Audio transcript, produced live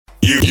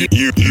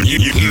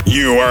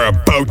You are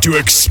about to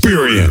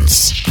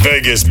experience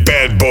Vegas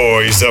bad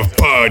boys of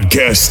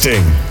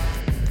podcasting.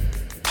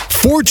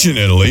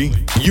 Fortunately,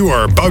 you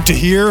are about to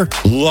hear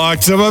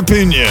lots of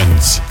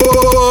opinions,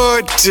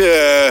 but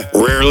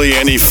rarely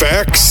any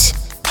facts.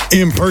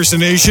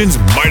 Impersonations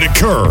might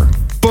occur,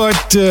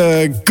 but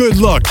good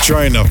luck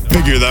trying to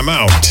figure them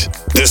out.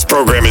 This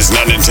program is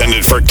not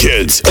intended for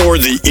kids or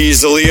the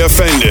easily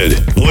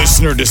offended.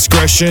 Listener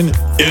discretion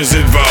is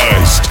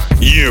advised.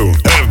 You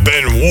have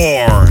been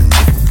warned.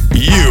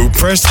 You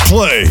pressed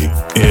play.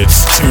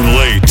 It's too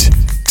late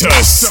to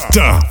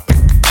stop.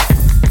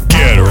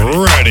 Get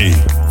ready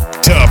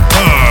to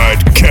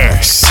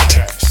podcast.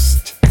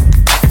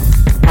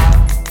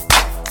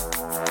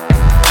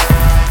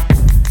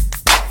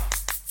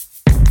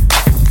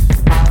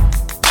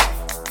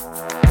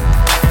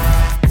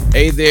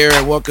 Hey there,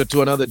 and welcome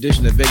to another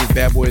edition of Vegas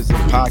Bad Boys of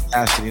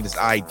Podcasting. It is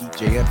I,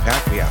 DJ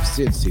Impact. We have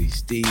Sin City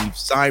Steve,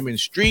 Simon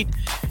Street,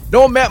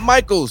 no Matt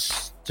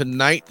Michaels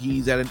tonight.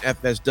 He's at an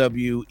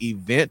FSW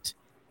event,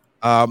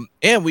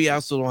 and we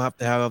also don't have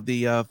to have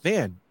the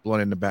fan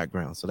blowing in the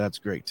background, so that's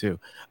great too.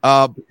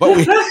 But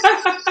we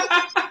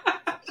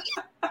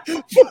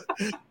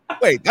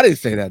wait, I didn't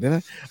say that, did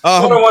I?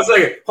 Hold on one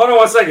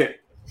second.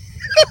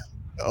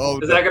 Oh,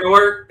 is that gonna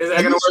work?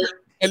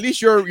 At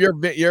least your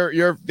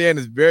fan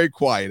is very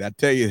quiet. I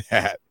tell you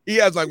that. He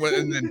has like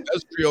an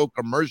industrial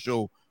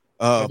commercial.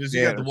 Does he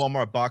have the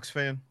Walmart box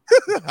fan?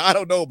 I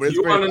don't know, but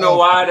you want to know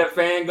why that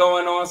fan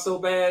going on so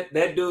bad?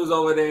 That dude's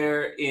over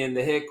there in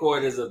the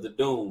headquarters of the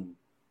Doom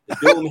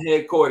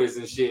headquarters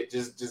and shit,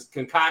 just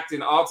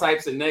concocting all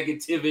types of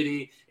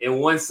negativity and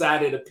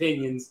one-sided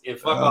opinions and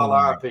fuck all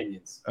our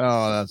opinions.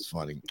 Oh, that's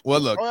funny.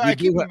 Well, look, I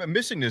keep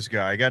missing this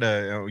guy.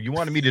 You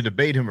wanted me to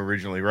debate him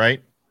originally,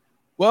 right?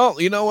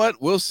 Well, you know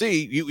what? We'll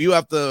see. We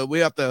have to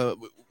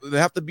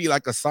be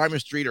like a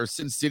Simon Street or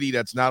Sin City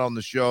that's not on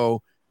the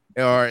show,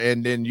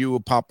 and then you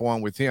will pop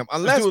on with him.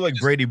 Unless let's do it like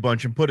Brady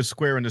Bunch and put a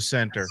square in the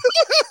center.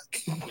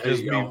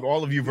 Just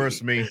all of you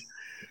versus me.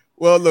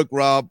 Well, look,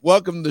 Rob,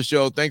 welcome to the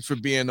show. Thanks for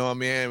being on,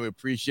 man. We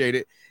appreciate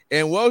it.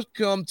 And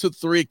welcome to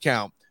 3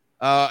 Count.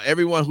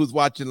 Everyone who's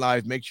watching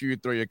live, make sure you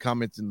throw your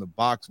comments in the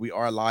box. We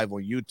are live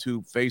on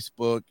YouTube,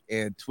 Facebook,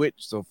 and Twitch,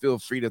 so feel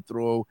free to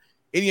throw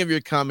any of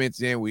your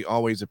comments in. We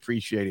always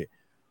appreciate it.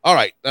 All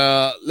right,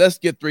 let's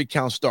get 3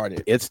 Count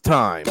started. It's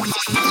time.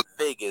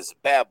 Vegas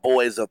Bad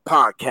Boys of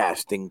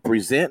Podcasting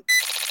present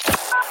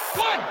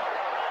 1,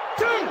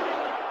 2, 3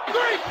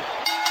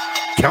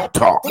 Count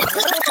Talk.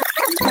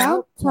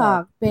 Count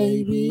Talk,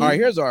 baby. All right,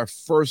 here's our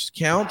first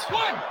count.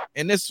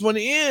 And this one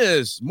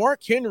is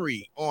Mark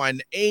Henry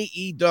on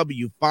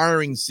AEW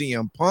firing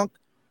CM Punk.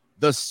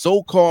 The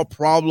so-called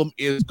problem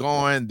is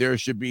gone. There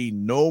should be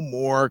no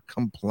more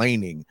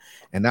complaining.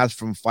 And that's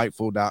from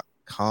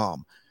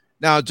Fightful.com.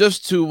 Now,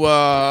 just to,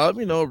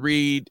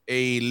 read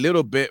a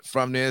little bit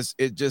from this,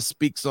 it just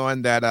speaks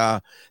on that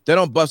that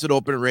on Busted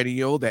Open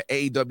Radio, that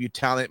AEW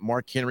talent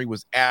Mark Henry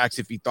was asked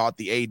if he thought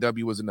the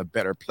AEW was in a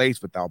better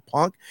place without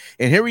Punk.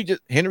 And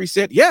Henry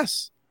said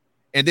yes.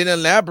 And then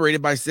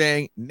elaborated by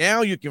saying,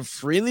 now you can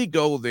freely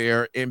go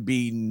there and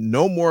be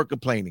no more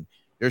complaining.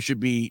 There should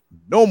be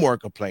no more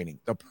complaining.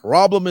 The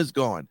problem is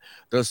gone.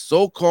 The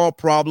so-called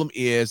problem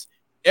is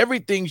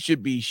everything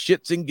should be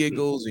shits and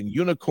giggles and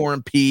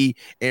unicorn pee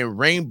and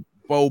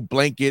rainbow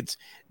blankets.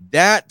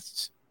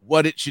 That's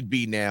what it should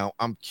be now.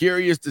 I'm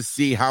curious to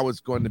see how it's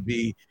going to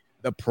be.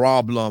 The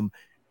problem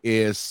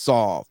is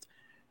solved.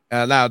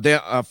 Now,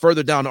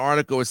 further down the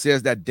article, it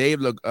says that Dave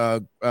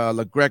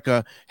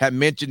LaGreca had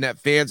mentioned that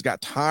fans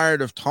got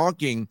tired of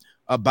talking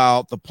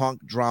about the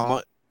Punk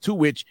drama, to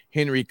which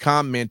Henry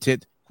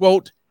commented,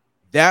 quote,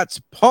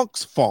 "That's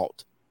Punk's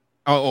fault."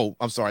 Oh,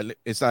 I'm sorry.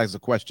 It's as a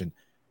question.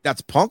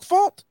 That's Punk's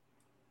fault?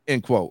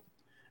 End quote.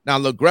 Now,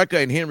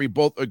 LaGreca and Henry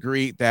both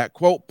agreed that,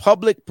 quote,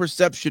 public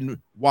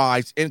perception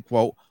wise, end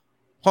quote,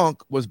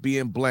 Punk was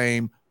being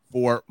blamed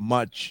for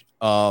much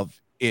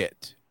of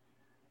it.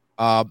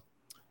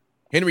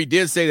 Henry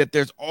did say that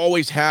there's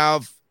always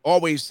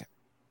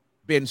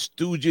been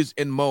stooges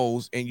and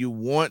moles, and you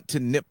want to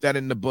nip that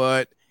in the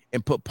bud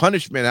and put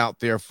punishment out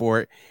there for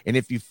it. And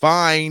if you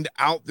find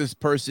out this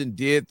person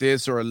did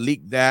this or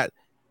leaked that,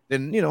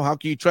 then, how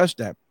can you trust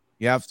that?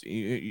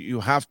 You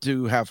have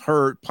to have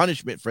heard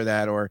punishment for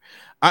that, or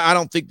I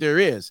don't think there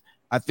is.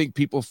 I think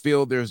people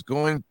feel there's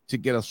going to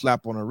get a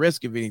slap on the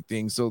wrist if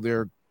anything, so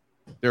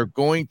they're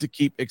going to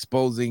keep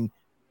exposing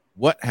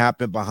what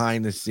happened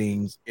behind the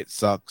scenes. It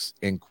sucks,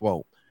 end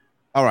quote.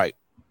 All right.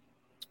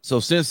 So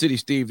Sin City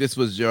Steve, this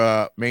was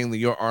mainly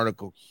your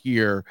article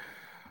here.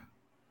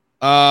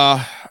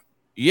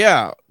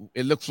 Yeah,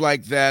 it looks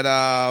like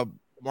that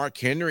Mark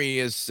Henry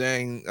is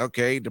saying,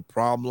 okay, the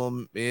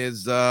problem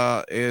is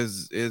gone.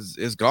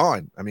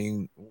 I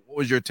mean, what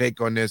was your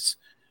take on this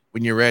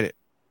when you read it?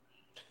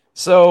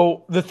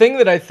 So the thing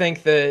that I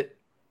think that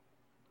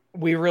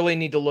we really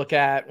need to look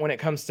at when it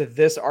comes to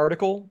this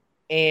article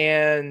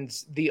and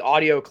the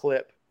audio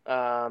clip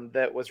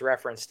that was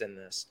referenced in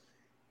this,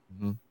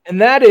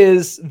 and that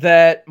is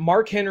that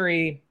Mark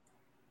Henry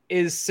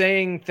is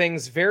saying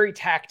things very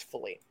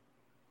tactfully.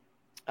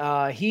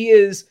 He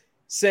is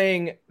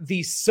saying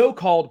the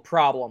so-called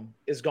problem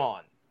is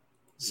gone.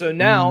 So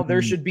now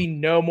there should be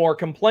no more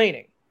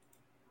complaining.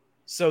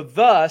 So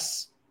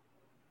thus,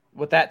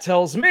 what that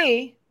tells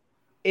me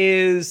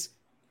is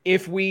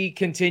if we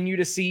continue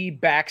to see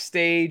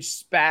backstage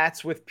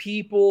spats with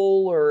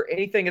people or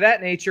anything of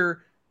that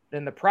nature,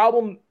 then the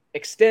problem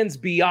extends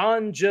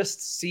beyond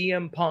just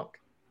CM Punk.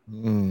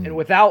 And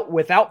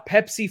without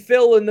Pepsi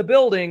Phil in the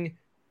building,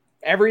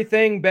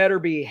 everything better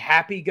be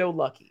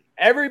happy-go-lucky.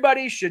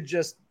 Everybody should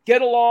just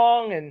get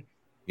along, and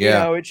you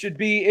know, it should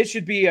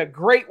be a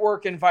great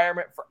work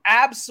environment for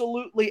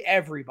absolutely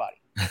everybody.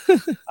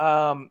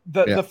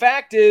 The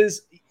fact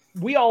is,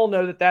 we all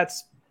know that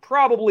that's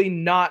probably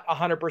not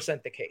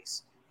 100% the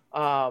case.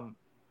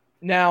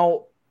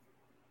 Now,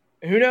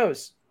 who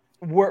knows?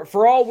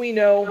 For all we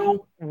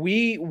know,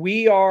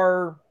 we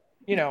are,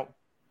 you know,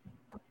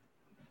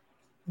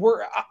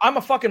 I'm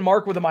a fucking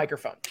mark with a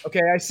microphone.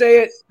 Okay. I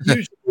say it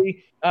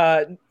usually,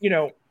 you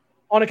know,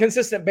 on a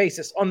consistent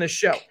basis on this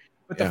show.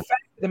 But the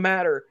fact of the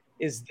matter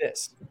is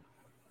this: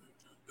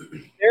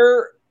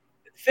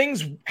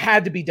 things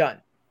had to be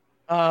done.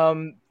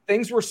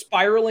 Things were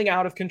spiraling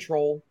out of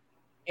control.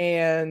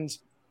 And,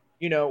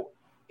 you know,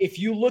 if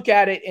you look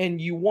at it and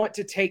you want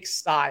to take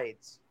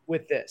sides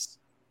with this,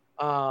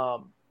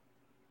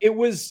 it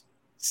was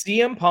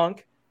CM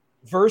Punk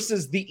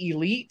versus the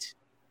Elite,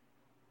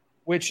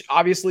 which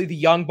obviously the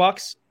Young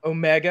Bucks,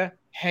 Omega,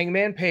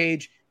 Hangman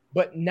Page,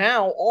 but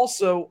now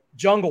also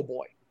Jungle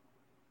Boy.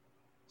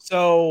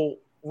 So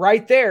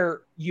right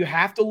there, you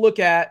have to look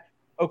at,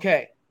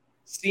 okay,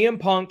 CM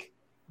Punk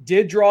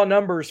did draw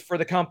numbers for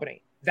the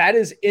company. That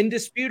is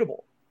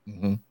indisputable.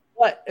 Mm-hmm.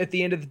 But at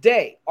the end of the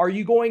day, are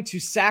you going to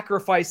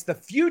sacrifice the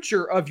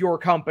future of your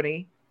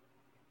company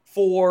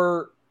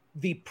for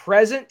the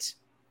present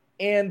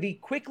and the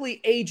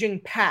quickly aging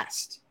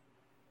past?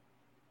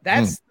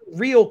 That's the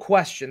real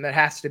question that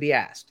has to be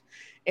asked.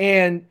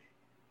 And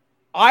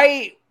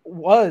I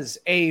was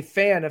a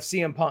fan of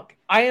CM Punk.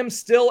 I am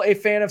still a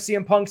fan of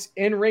CM Punk's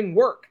in-ring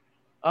work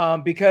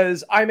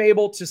because I'm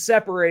able to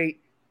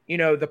separate, you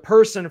know, the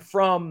person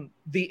from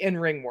the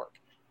in-ring work.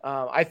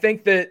 I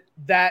think that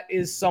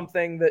is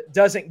something that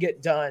doesn't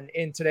get done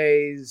in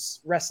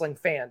today's wrestling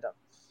fandom.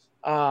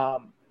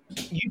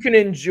 You can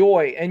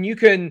enjoy and you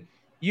can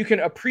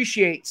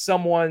appreciate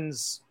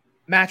someone's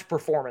match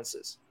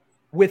performances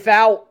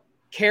without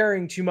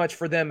caring too much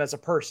for them as a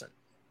person.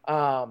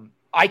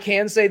 I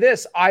can say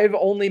this: I've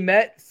only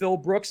met Phil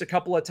Brooks a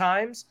couple of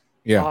times,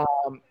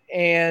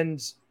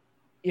 and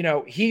you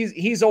know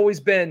he's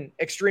always been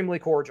extremely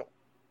cordial.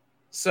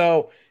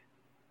 So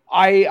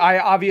I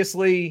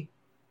obviously.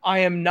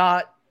 I am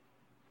not,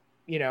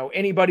 you know,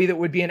 anybody that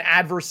would be an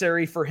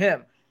adversary for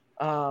him.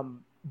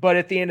 But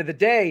at the end of the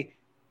day,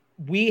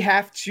 we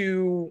have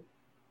to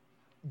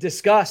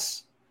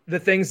discuss the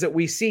things that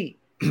we see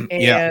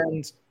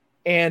and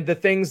the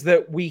things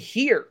that we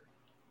hear.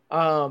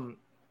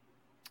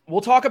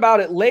 We'll talk about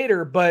it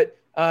later, but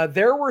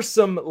there were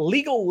some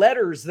legal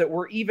letters that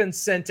were even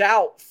sent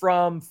out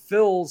from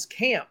Phil's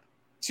camp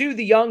to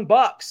the Young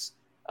Bucks.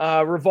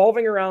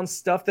 Revolving around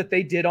stuff that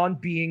they did on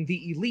Being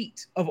the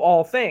Elite, of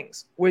all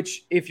things,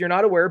 which, if you're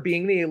not aware,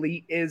 Being the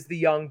Elite is the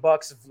Young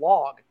Bucks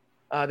vlog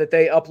that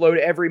they upload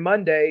every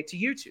Monday to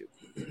YouTube.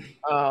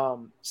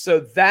 So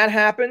that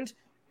happened.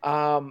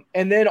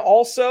 And then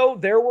also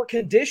there were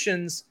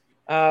conditions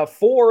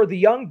for the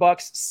Young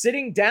Bucks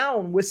sitting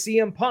down with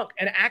CM Punk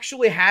and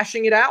actually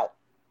hashing it out.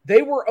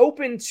 They were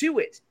open to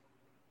it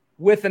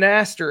with an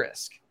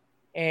asterisk.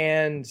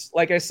 And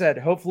like I said,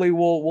 hopefully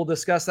we'll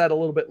discuss that a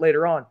little bit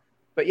later on.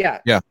 But yeah,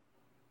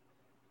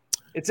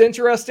 it's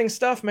interesting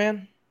stuff,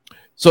 man.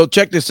 So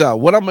check this out.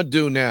 What I'm gonna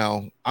do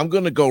now, I'm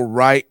gonna go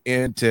right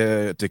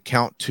into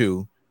count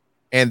 2,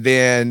 and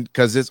then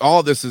because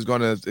all this is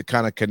gonna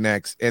kind of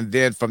connects, and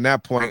then from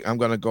that point, I'm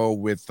gonna go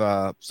with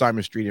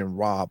Simon Street and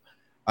Rob,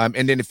 and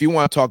then if you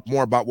want to talk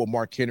more about what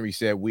Mark Henry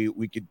said, we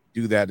could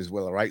do that as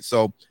well. All right,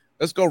 so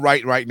let's go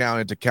right now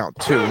into count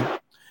 2,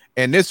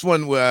 and this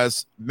one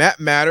was Matt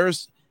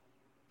Matters.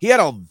 He had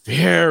a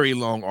very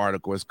long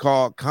article. It's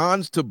called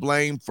Cons to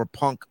Blame for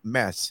Punk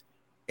Mess,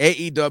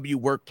 AEW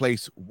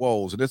Workplace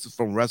Woes. And this is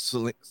from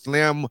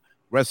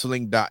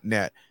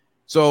slamwrestling.net.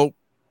 So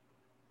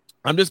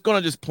I'm just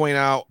going to point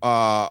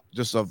out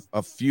just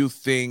a few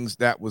things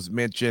that was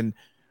mentioned.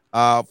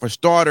 For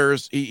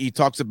starters, he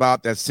talks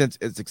about that since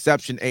its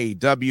exception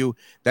AEW,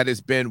 that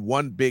has been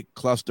one big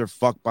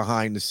clusterfuck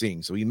behind the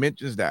scenes. So he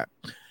mentions that.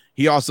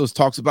 He also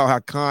talks about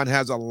how Khan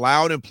has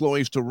allowed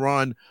employees to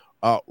run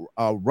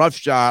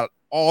roughshod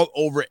all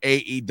over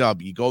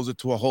AEW. He goes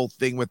into a whole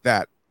thing with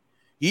that.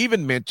 He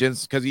even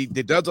mentions, because he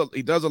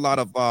does a lot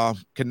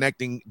of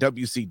connecting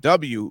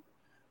WCW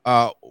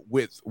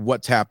with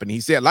what's happening.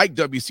 He said, like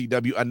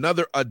WCW,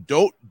 another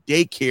adult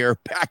daycare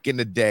back in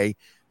the day,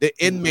 the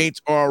inmates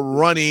are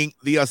running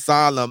the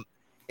asylum,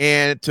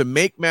 and to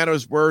make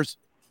matters worse,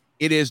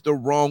 it is the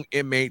wrong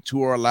inmates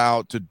who are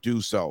allowed to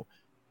do so.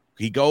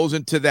 He goes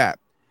into that.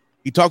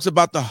 He talks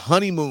about the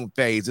honeymoon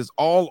phase. It's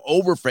all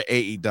over for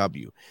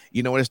AEW.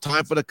 You know, it's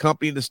time for the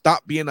company to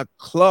stop being a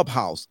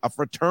clubhouse, a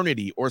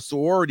fraternity, or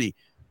sorority.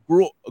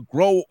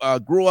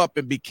 Grew up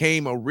and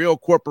became a real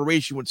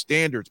corporation with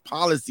standards,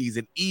 policies,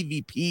 and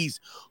EVPs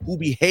who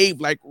behave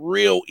like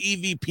real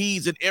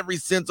EVPs in every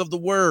sense of the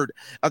word.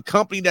 A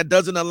company that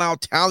doesn't allow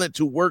talent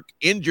to work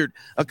injured.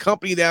 A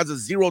company that has a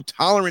zero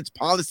tolerance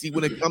policy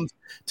when it comes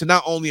to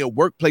not only a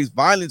workplace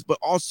violence, but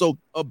also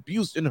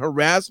abuse and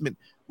harassment,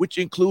 which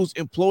includes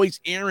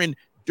employees airing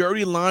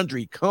dirty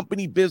laundry,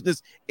 company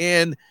business,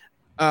 and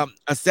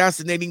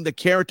assassinating the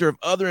character of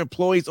other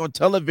employees on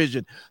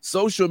television,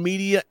 social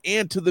media,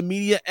 and to the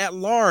media at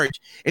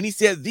large. And he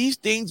said these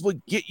things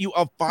would get you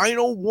a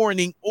final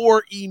warning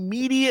or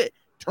immediate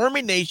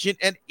termination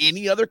at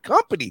any other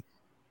company.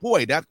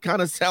 Boy, that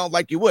kind of sounds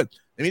like it would.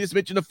 Let me just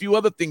mention a few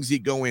other things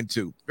he'd go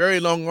into. Very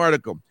long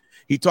article.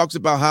 He talks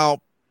about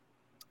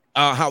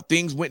how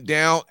things went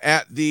down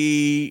at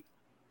the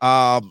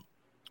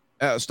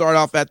start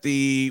off at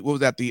the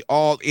the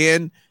All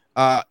In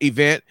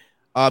event.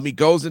 He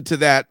goes into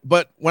that,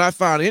 but what I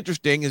found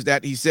interesting is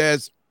that he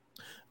says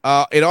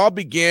it all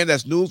began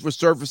as news was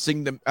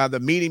surfacing the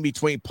meeting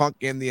between Punk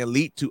and the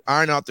Elite to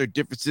iron out their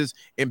differences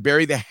and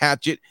bury the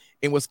hatchet,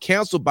 and was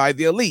canceled by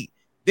the Elite.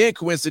 Then,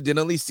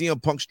 coincidentally,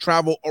 CM Punk's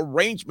travel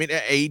arrangement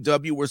at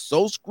AEW were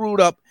so screwed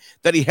up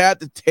that he had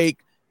to take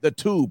the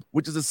Tube,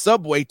 which is a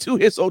subway, to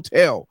his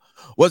hotel.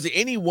 Was it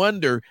any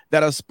wonder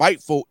that a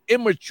spiteful,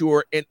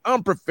 immature, and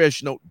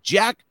unprofessional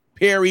Jack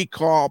Perry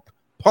called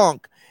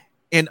Punk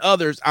and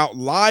others out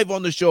live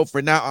on the show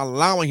for not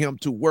allowing him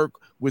to work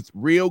with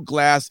real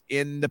glass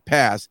in the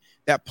past?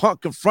 That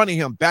Punk confronting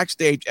him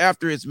backstage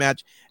after his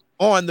match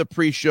on the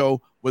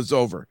pre-show was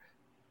over.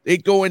 They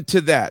go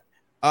into that.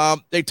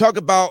 They talk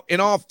about, in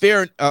all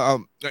fair,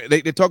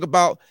 they talk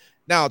about,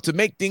 now to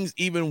make things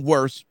even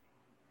worse,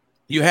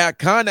 you had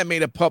Khan that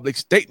made a public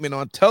statement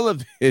on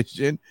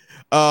television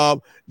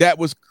that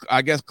was,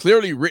 I guess,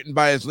 clearly written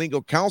by his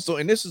legal counsel.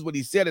 And this is what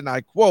he said, and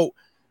I quote,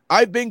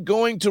 "I've been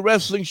going to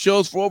wrestling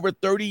shows for over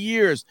 30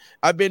 years.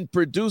 I've been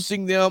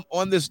producing them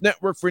on this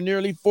network for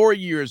nearly 4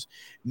 years.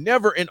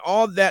 Never in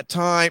all that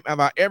time have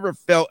I ever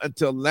felt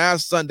until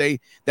last Sunday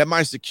that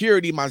my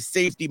security, my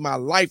safety, my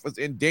life was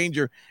in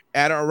danger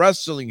at a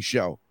wrestling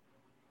show."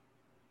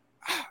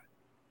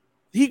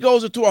 He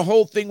goes into a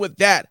whole thing with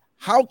that.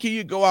 How can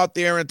you go out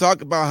there and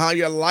talk about how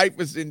your life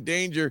is in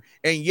danger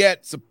and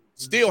yet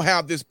still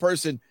have this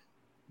person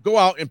go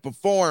out and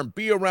perform,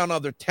 be around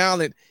other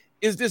talent?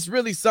 Is this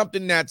really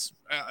something that's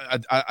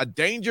a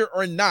danger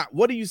or not?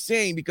 What are you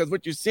saying? Because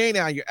what you're saying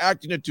now, you're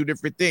acting in two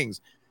different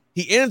things.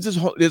 He ends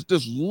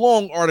this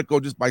long article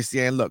just by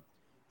saying, look,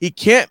 he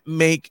can't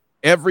make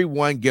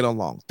everyone get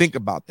along. Think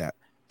about that.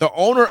 The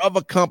owner of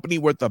a company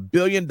worth $1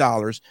 billion,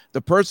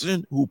 the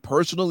person who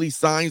personally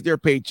signs their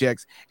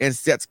paychecks and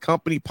sets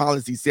company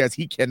policy, says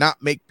he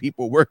cannot make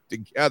people work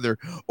together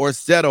or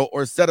settle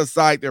or set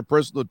aside their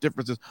personal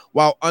differences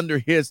while under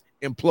his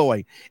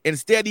employ.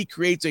 Instead, he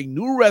creates a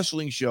new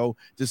wrestling show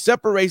to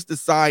separate the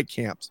side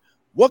camps.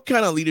 What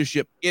kind of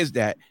leadership is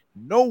that?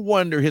 No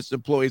wonder his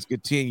employees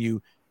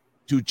continue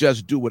to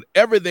just do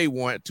whatever they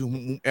want to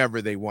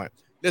whomever they want.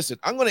 Listen,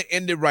 I'm going to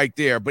end it right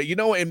there. But, you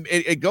know,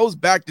 it goes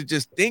back to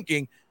just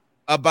thinking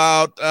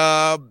about,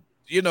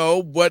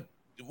 what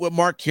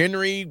Mark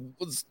Henry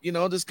was,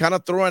 just kind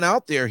of throwing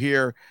out there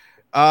here.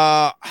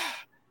 I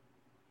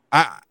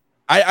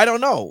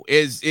don't know.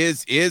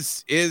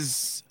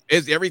 Is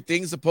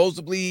everything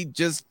supposedly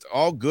just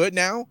all good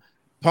now?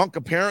 Punk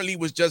apparently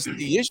was just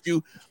the issue,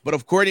 but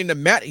according to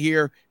Matt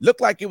here, looked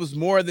like it was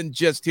more than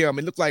just him.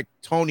 It looked like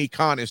Tony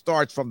Khan. It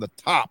starts from the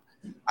top.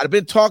 I've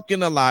been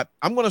talking a lot.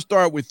 I'm going to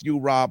start with you,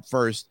 Rob,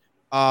 first.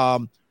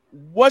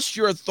 What's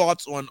your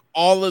thoughts on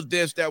all of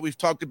this that we've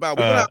talked about?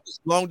 We're going to have this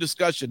long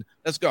discussion.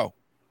 Let's go.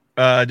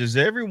 Has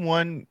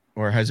everyone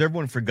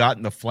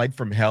forgotten the flight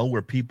from hell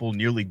where people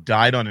nearly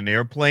died on an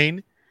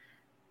airplane?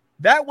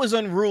 That was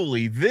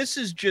unruly. This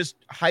is just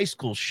high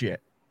school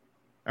shit.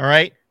 All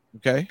right.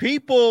 Okay.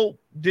 People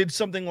did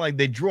something like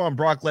they drew on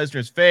Brock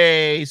Lesnar's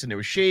face and there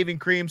was shaving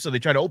cream. So they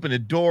tried to open the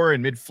door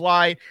in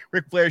mid-flight.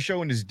 Ric Flair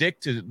showing his dick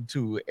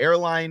to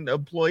airline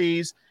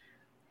employees.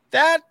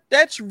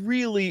 That's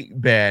really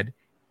bad.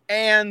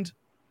 And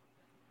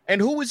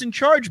who was in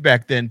charge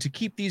back then to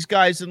keep these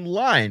guys in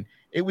line?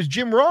 It was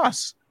Jim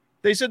Ross.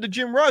 They said to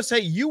Jim Ross,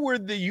 "Hey, you were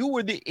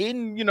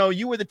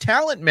the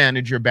talent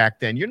manager back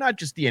then. You're not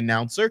just the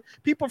announcer."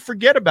 People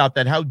forget about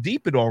that, how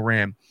deep it all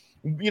ran.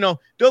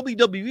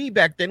 WWE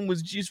back then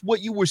was just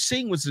what you were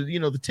seeing was,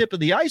 the tip of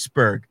the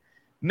iceberg.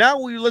 Now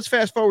let's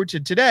fast forward to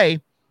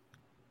today.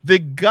 The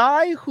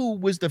guy who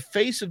was the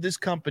face of this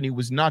company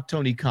was not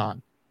Tony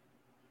Khan.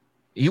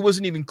 He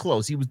wasn't even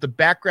close. He was the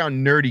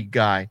background nerdy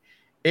guy.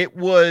 It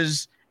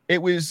was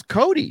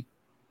Cody.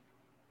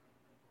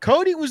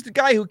 Cody was the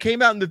guy who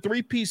came out in the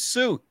 3-piece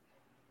suit,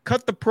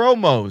 cut the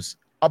promos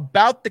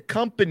about the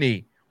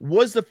company,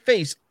 was the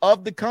face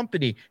of the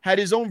company, had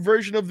his own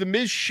version of the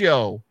Miz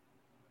show.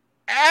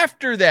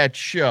 After that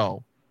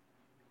show,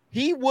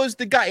 he was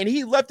the guy, and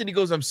he left and he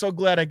goes, "I'm so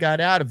glad I got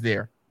out of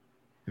there."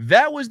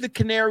 That was the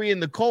canary in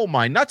the coal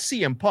mine, not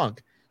CM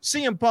Punk.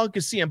 CM Punk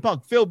is CM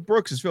Punk. Phil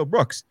Brooks is Phil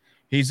Brooks.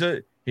 He's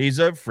a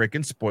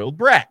freaking spoiled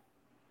brat.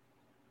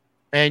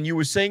 And you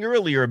were saying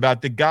earlier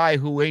about the guy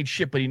who ain't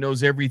shit, but he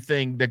knows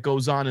everything that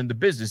goes on in the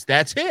business.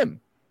 That's him.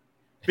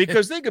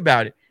 Because think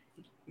about it.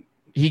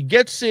 He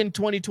gets in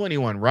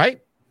 2021,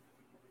 right?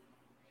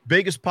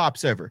 Biggest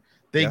pops ever.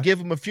 They give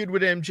him a feud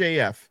with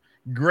MJF.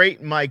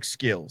 Great mic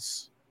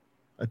skills.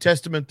 A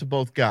testament to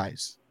both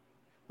guys.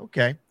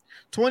 Okay.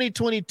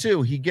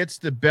 2022, he gets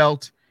the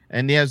belt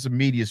and he has a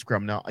media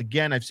scrum. Now,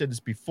 again, I've said this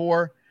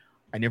before.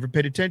 I never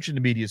paid attention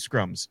to media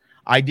scrums.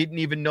 I didn't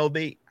even know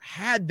they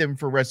had them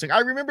for wrestling. I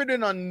remembered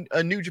it on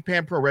New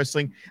Japan Pro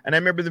Wrestling, and I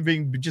remember them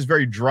being just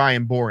very dry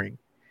and boring.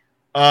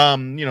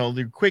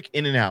 They're quick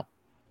in and out.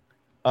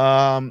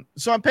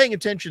 So I'm paying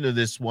attention to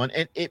this one,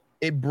 and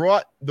it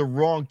brought the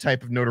wrong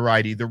type of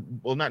notoriety. The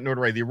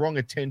wrong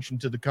attention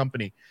to the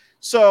company.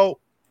 So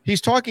he's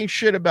talking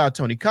shit about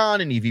Tony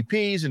Khan and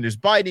EVPs, and there's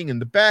biting in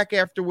the back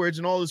afterwards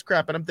and all this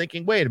crap. And I'm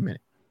thinking, wait a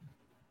minute.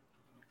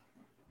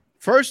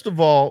 First of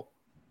all,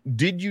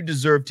 did you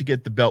deserve to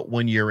get the belt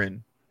 1 year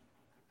in?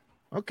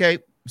 Okay,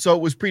 so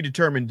it was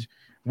predetermined.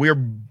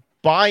 We're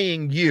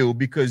buying you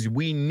because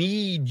we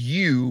need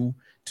you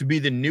to be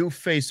the new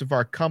face of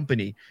our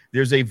company.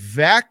 There's a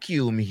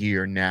vacuum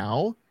here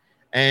now,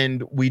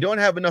 and we don't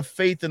have enough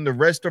faith in the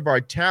rest of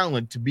our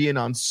talent to be an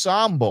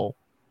ensemble.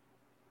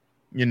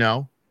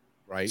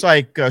 Right? It's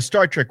like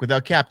Star Trek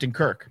without Captain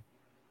Kirk.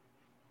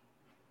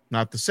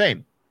 Not the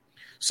same.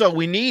 So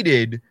we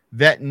needed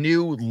that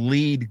new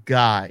lead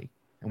guy,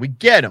 and we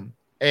get him,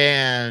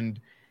 and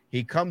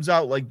he comes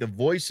out like the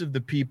voice of the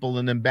people,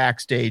 and then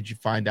backstage you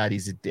find out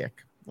he's a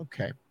dick.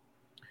 Okay.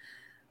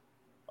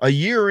 A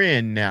year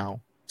in now,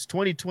 it's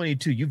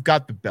 2022, you've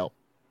got the belt,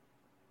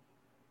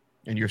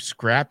 and you're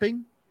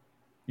scrapping?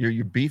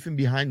 You're beefing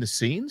behind the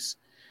scenes?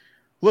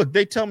 Look,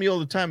 they tell me all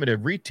the time at a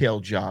retail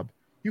job,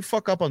 you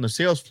fuck up on the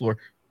sales floor,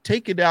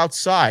 take it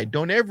outside.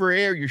 Don't ever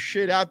air your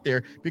shit out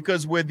there,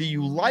 because whether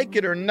you like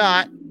it or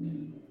not,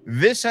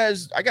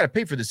 I got to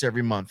pay for this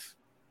every month.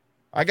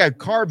 I got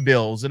car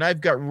bills, and I've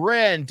got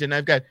rent, and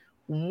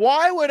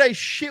why would I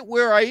shit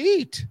where I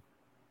eat?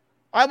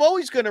 I'm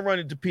always going to run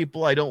into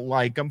people I don't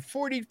like. I'm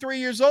 43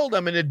 years old.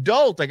 I'm an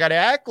adult. I got to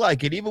act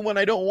like it, even when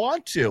I don't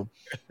want to,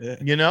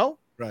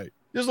 Right.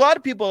 There's a lot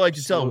of people I like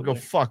to tell them, go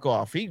fuck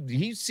off.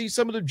 He sees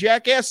some of the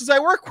jackasses I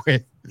work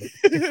with.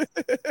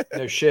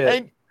 No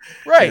shit.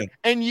 Right.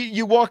 And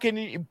you walk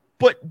in,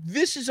 but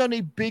this is on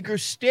a bigger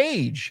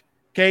stage.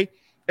 Okay.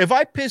 If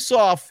I piss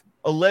off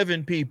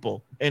 11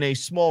 people in a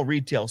small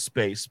retail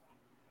space,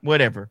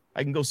 whatever,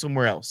 I can go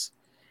somewhere else.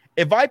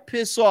 If I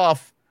piss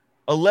off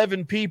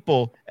 11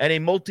 people at a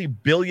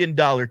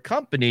multi-billion-dollar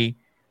company,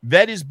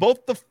 that is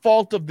both the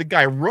fault of the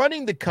guy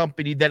running the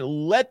company that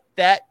let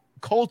that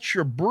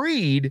culture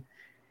breed,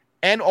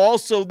 and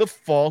also the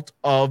fault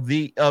of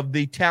the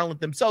talent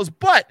themselves.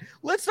 But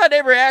let's not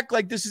ever act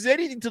like this is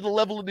anything to the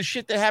level of the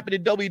shit that happened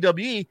in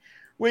WWE.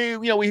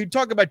 We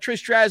talk about Trish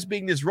Stratus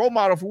being this role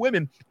model for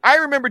women. I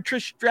remember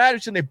Trish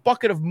Stratus in a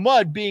bucket of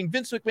mud being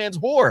Vince McMahon's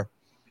whore.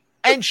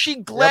 And she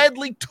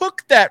gladly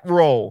took that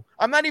role.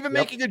 I'm not even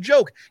making a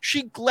joke.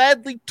 She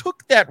gladly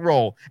took that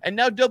role. And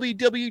now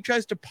WWE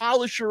tries to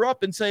polish her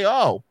up and say,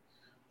 oh,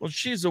 well,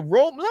 she's a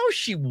role. No,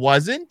 she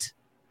wasn't.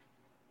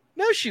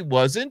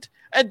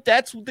 And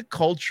that's the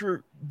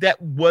culture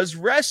that was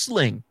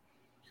wrestling.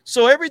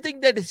 So everything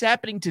that is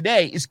happening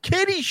today is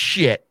kiddie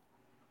shit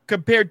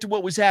compared to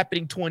what was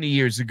happening 20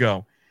 years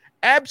ago.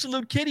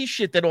 Absolute kiddie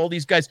shit that all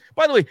these guys.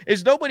 By the way,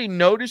 is nobody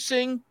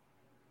noticing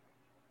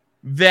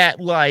that,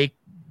 like,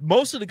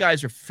 most of the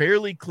guys are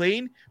fairly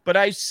clean, but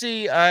I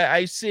see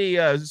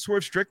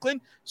Swerve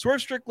Strickland.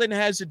 Swerve Strickland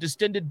has a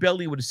distended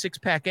belly with a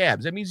six-pack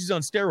abs. That means he's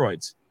on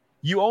steroids.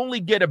 You only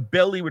get a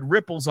belly with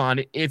ripples on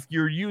it if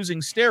you're using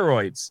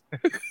steroids.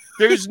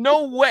 There's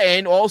no way.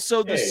 And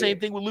also the same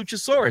thing with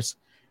Luchasaurus.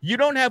 You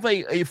don't have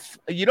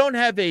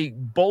a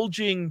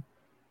bulging,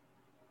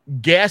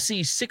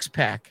 gassy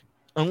six-pack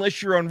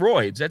unless you're on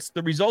roids. That's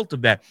the result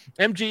of that.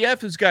 MJF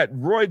has got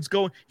roids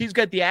going. He's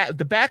got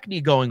the back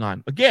knee going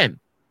on again.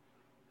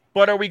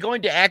 But are we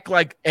going to act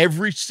like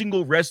every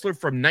single wrestler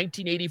from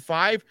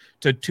 1985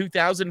 to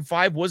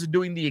 2005 wasn't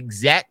doing the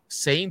exact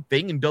same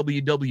thing in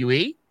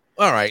WWE?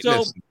 All right.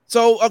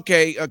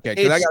 Okay.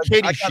 It's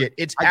kiddie shit.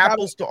 It's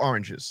apples to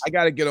oranges. I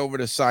got to get over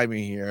to Simon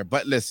here.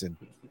 But listen,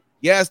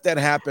 yes, that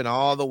happened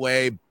all the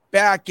way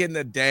back in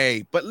the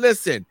day. But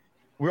listen,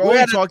 we're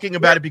only talking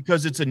about it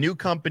because it's a new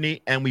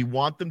company and we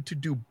want them to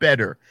do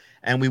better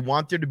and we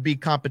want there to be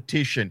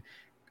competition.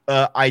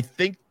 I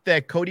think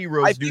that Cody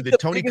Rhodes knew that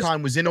Tony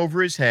Khan was in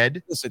over his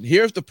head. Listen,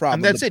 here's the problem.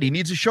 And that's it. He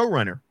needs a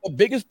showrunner. The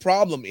biggest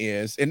problem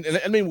is, and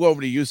let me go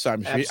over to you,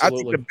 Simon. I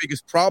think the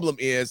biggest problem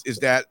is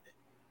that,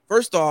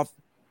 first off,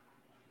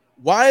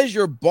 why is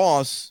your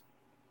boss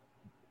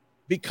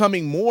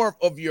becoming more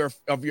of your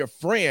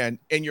friend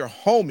and your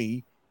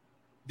homie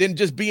than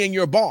just being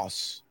your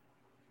boss?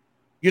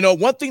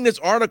 One thing this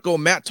article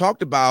Matt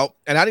talked about,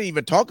 and I didn't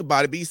even talk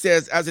about it, but he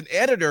says, as an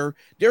editor,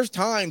 there's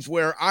times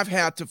where I've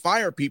had to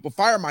fire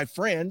my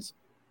friends,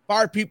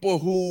 fire people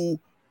who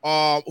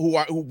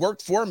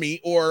worked for me,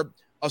 or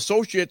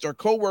associates or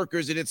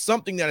coworkers, and it's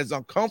something that is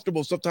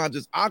uncomfortable. Sometimes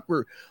it's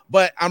awkward,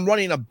 but I'm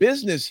running a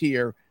business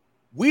here.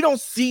 We don't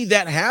see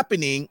that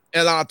happening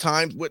a lot of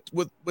times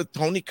with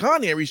Tony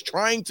Khan here. He's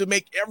trying to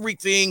make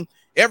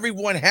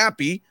everyone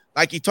happy.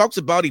 Like he talks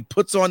about, he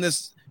puts on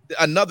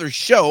another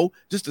show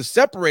just to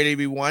separate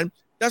everyone.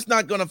 That's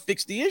not going to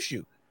fix the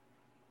issue.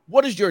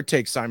 What is your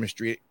take, Simon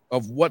Street,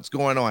 of what's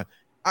going on?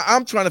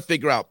 I'm trying to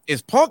figure out,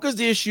 is Punk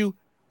the issue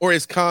or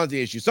is Khan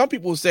the issue? Some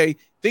people say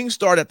things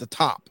start at the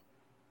top,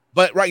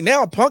 but right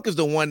now Punk is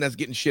the one that's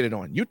getting shitted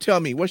on. You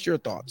tell me, what's your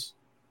thoughts?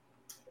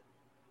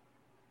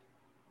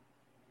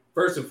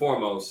 First and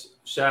foremost,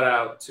 shout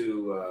out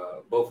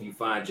to both of you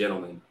fine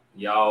gentlemen.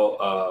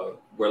 Y'all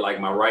were like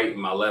my right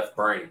and my left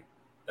brain.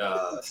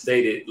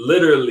 Stated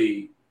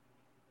literally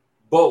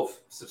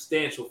both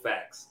substantial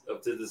facts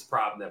to this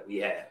problem that we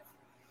have.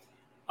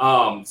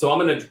 So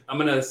I'm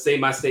gonna say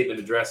my statement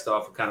addressed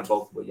off of kind of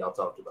both of what y'all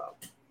talked about.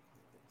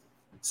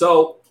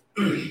 So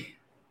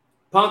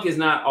Punk is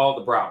not all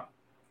the problem.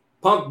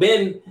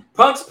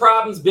 Punk's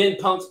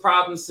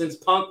problems since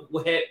Punk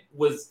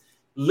was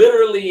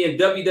literally in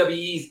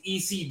WWE's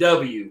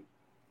ECW.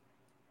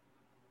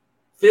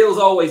 Phil's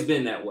always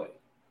been that way.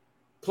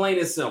 Plain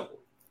and simple.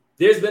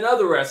 There's been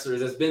other wrestlers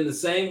that's been the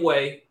same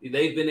way.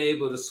 They've been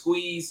able to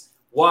squeeze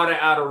water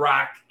out of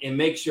rock and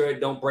make sure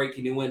it don't break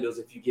any windows,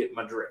 if you get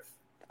my drift.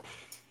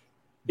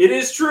 It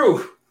is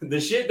true.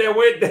 The shit that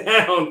went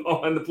down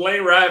on the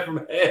plane ride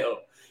from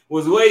hell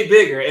was way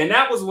bigger. And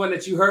that was one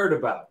that you heard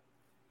about.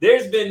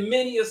 There's been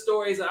many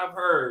stories I've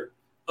heard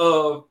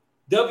of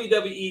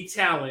WWE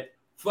talent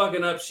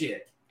fucking up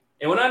shit.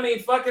 And when I mean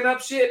fucking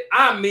up shit,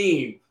 I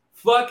mean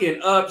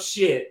fucking up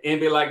shit and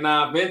be like,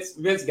 nah,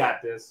 Vince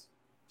got this.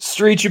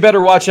 Street, you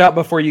better watch out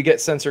before you get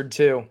censored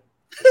too.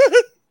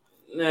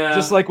 Nah.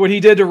 Just like what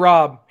he did to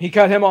Rob. He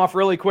cut him off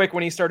really quick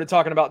when he started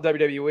talking about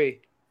WWE.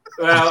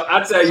 Well,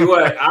 I tell you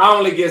what, I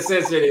only get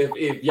censored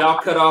if y'all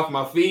cut off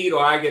my feed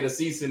or I get a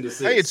cease and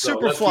desist. Hey, it's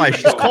Superfly.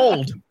 She's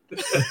cold.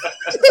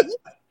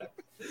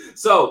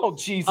 So, oh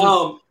Jesus.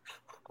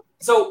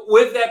 So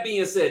with that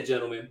being said,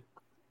 gentlemen,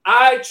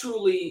 I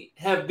truly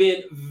have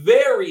been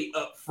very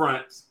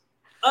upfront,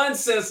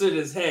 uncensored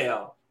as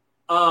hell,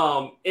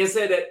 and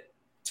said that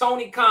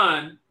Tony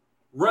Khan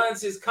runs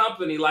his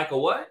company like a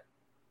what?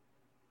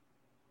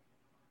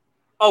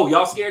 Oh,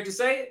 y'all scared to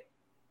say it?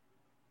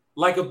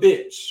 Like a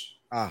bitch.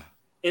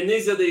 And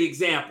these are the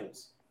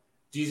examples.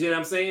 Do you see what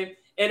I'm saying?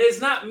 And it's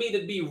not me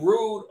to be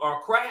rude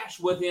or crash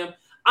with him.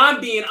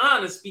 I'm being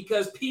honest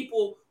because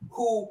people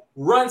who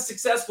run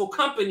successful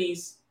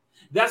companies,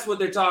 that's what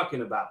they're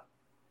talking about.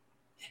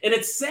 And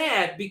it's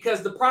sad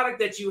because the product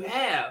that you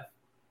have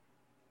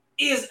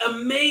is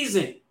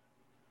amazing.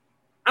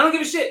 I don't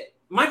give a shit.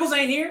 Michaels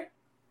ain't here.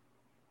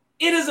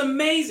 It is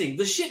amazing.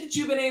 The shit that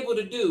you've been able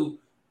to do.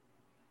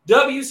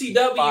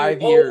 WCW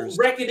 5 years.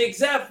 record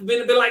exec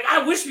been like,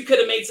 I wish we could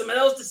have made some of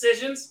those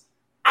decisions.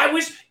 I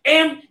wish,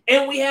 and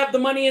we have the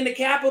money in the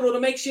capital to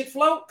make shit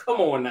float.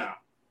 Come on now.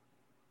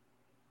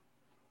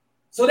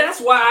 So that's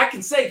why I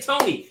can say,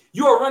 Tony,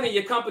 you are running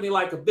your company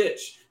like a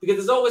bitch, because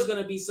there's always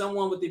going to be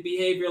someone with the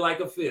behavior like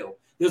a Phil.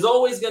 There's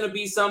always going to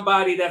be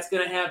somebody that's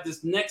going to have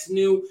this next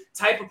new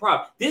type of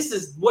problem. This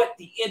is what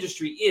the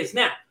industry is.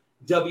 Now,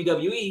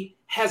 WWE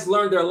has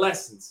learned their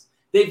lessons.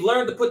 They've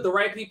learned to put the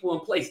right people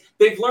in place.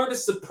 They've learned to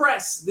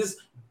suppress this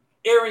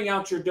airing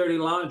out your dirty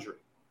laundry.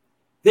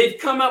 They've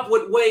come up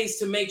with ways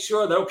to make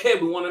sure that, okay,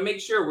 we want to make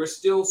sure we're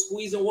still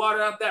squeezing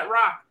water out that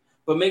rock,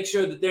 but make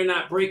sure that they're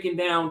not breaking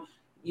down,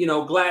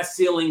 glass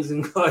ceilings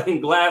and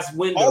glass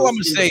windows. All I'm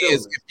going to say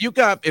is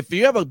if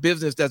you have a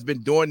business that's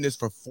been doing this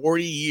for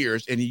 40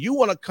 years and you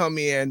want to come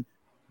in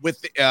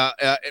with,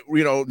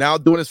 now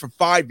doing this for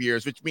 5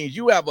 years, which means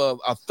you have a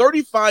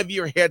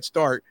 35-year head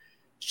start,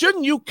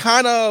 shouldn't you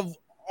kind of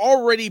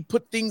already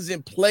put things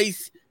in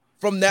place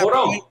from that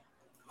point?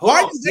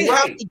 Why do they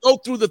have to go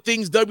through the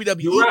things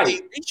WWE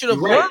did? They should have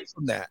learned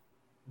from that.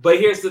 But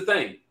here's the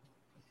thing.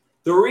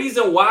 The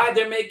reason why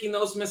they're making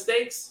those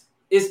mistakes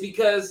is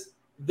because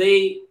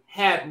they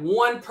had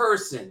one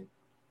person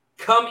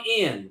come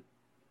in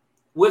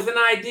with an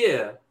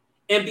idea,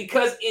 and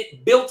because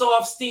it built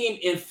off steam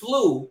and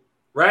flew,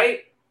 right?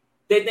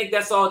 They think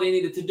that's all they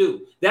needed to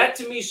do. That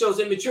to me shows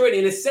immaturity,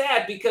 and it's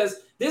sad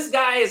because this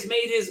guy has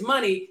made his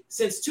money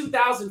since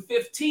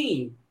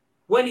 2015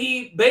 when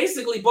he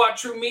basically bought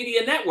True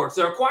Media Networks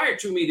or acquired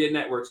True Media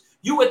Networks.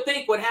 You would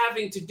think with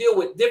having to deal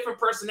with different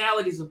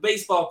personalities of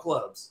baseball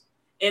clubs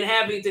and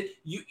having to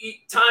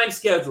time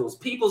schedules,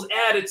 people's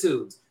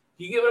attitudes.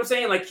 You get what I'm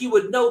saying? Like he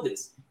would know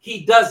this.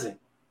 He doesn't.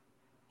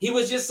 He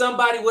was just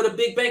somebody with a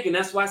big bank. And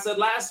that's why I said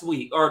last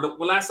week or the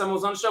last time I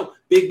was on the show,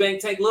 big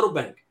bank, take little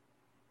bank.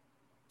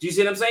 Do you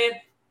see what I'm saying?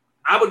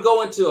 I would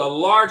go into a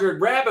larger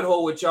rabbit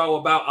hole with y'all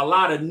about a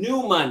lot of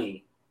new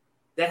money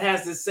that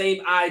has the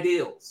same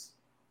ideals.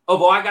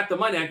 Oh, I got the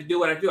money. I can do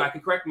what I do. I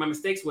can correct my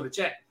mistakes with a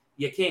check.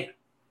 You can't.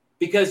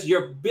 because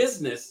your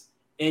business,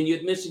 and you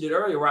had mentioned it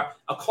earlier, right?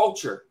 A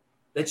culture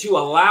that you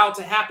allow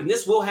to happen.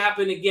 This will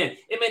happen again.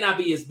 It may not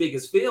be as big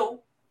as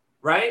Phil,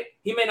 right?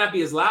 He may not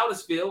be as loud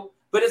as Phil,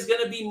 but it's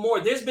going to be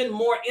more. There's been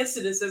more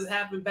incidents that have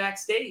happened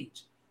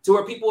backstage to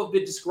where people have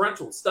been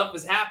disgruntled. Stuff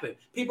has happened.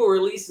 People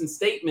releasing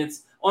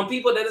statements on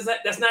people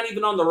that's not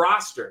even on the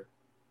roster,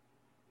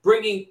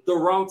 bringing the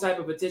wrong type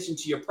of attention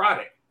to your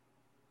product.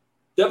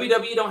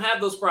 WWE don't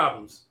have those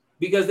problems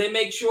because they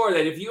make sure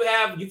that if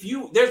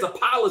there's a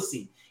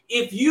policy.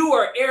 If you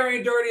are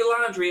airing dirty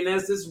laundry, and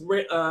as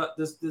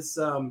this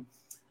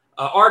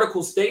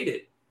article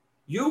stated,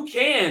 you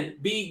can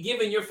be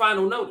given your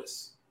final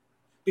notice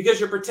because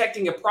you're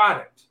protecting a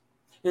product.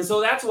 And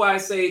so that's why I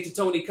say to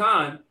Tony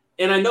Khan,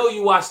 and I know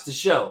you watched the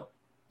show,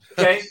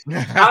 okay?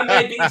 I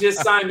may be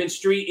just Simon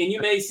Street, and you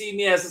may see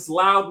me as this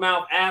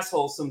loudmouth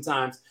asshole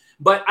sometimes,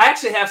 but I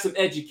actually have some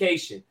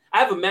education. I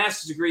have a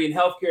master's degree in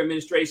healthcare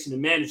administration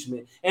and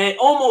management, and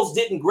almost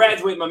didn't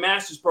graduate my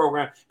master's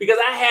program because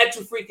I had to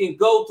freaking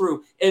go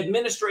through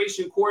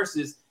administration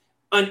courses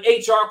and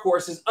HR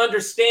courses,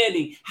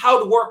 understanding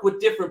how to work with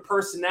different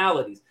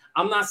personalities.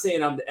 I'm not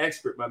saying I'm the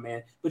expert, my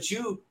man, but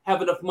you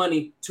have enough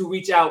money to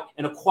reach out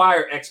and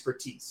acquire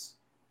expertise.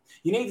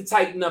 You need to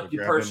tighten up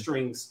your purse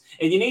strings,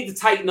 and you need to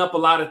tighten up a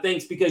lot of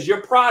things because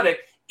your product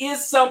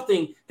is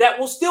something that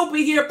will still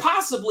be here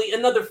possibly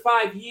another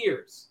 5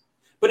 years.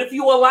 But if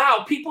you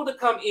allow people to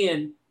come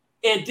in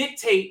and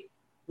dictate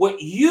what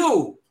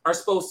you are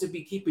supposed to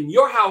be keeping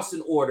your house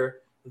in order,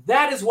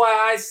 that is why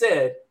I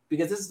said,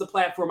 because this is the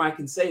platform I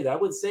can say that. I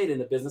wouldn't say it in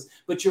the business,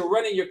 but you're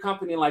running your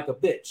company like a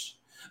bitch.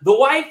 The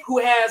wife who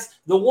has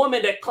the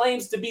woman that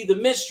claims to be the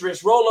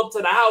mistress roll up to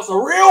the house, a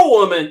real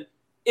woman,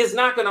 is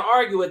not going to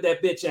argue with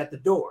that bitch at the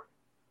door.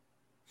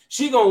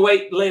 She going to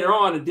wait later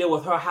on and deal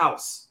with her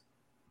house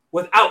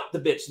without the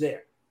bitch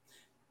there.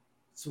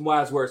 Some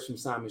wise words from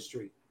Simon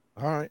Street.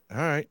 All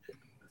right.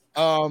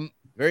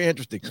 Very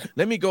interesting.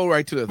 Let me go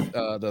right to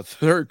the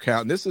third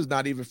count. This is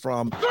not even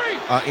from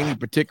any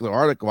particular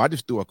article. I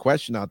just threw a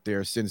question out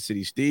there, Sin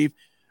City Steve.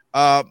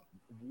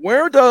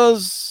 Where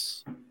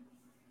does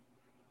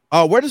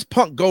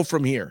Punk go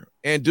from here?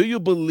 And do you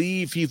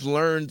believe he's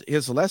learned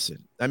his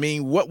lesson? I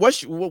mean, what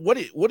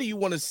do you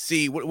want to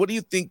see? What do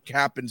you think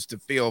happens to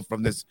Phil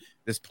from this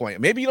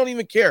point? Maybe you don't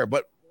even care,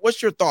 but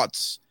what's your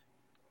thoughts?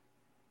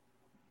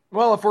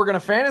 Well, if we're gonna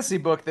fantasy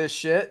book this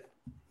shit,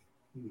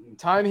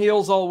 time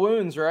heals all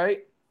wounds,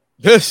 right?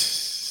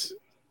 Yes.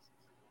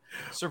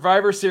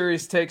 Survivor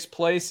Series takes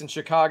place in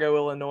Chicago,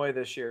 Illinois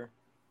this year.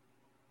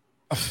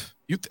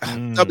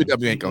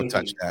 WWE ain't gonna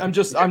touch that.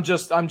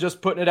 I'm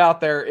just putting it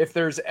out there. If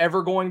there's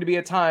ever going to be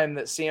a time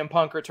that CM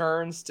Punk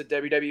returns to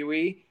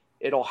WWE,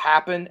 it'll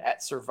happen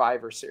at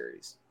Survivor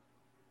Series.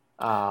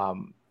 I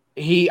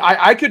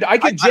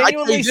could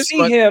genuinely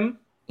see him.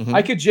 Mm-hmm.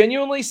 I could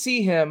genuinely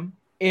see him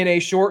in a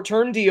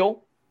short-term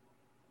deal,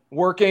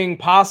 working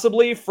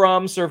possibly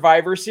from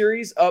Survivor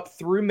Series up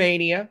through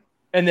Mania,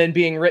 and then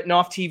being written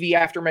off TV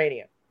after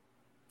Mania.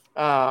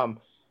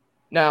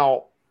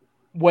 Now,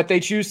 what they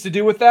choose to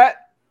do with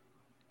that,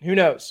 who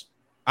knows?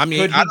 I mean,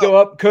 could he go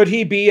up? Could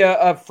he be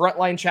a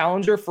frontline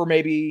challenger for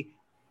maybe,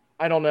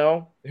 I don't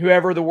know,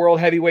 whoever the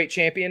world heavyweight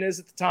champion is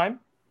at the time?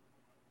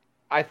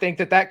 I think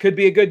that could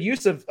be a good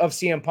use of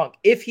CM Punk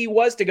if he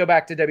was to go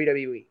back to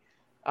WWE.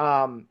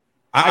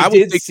 I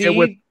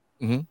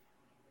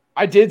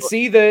did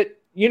see that,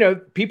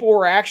 people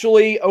were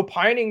actually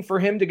opining for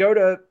him to go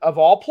to, of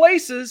all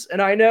places,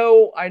 and I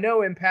know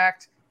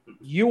Impact,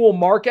 you will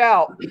mark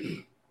out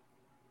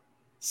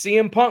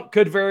CM Punk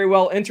could very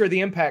well enter the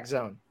Impact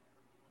Zone.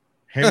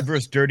 Him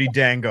versus Dirty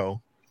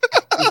Dango.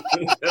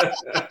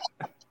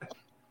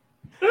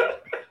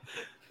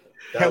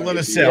 Hell in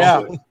a cell.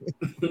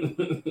 Yeah.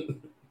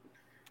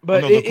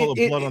 But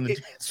blood on the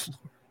dance floor.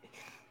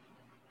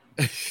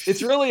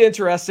 It's really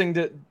interesting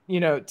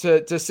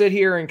to sit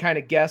here and kind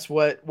of guess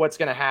what's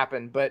going to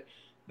happen. But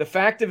the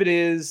fact of it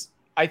is,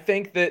 I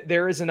think that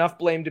there is enough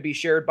blame to be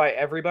shared by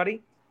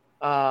everybody.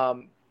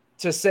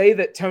 To say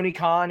that Tony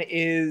Khan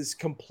is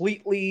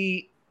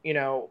completely,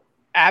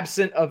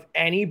 absent of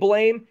any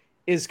blame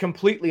is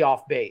completely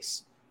off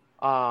base.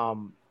 I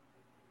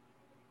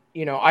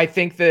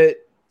think that,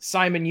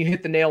 Simon, you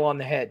hit the nail on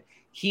the head.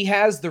 He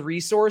has the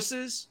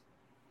resources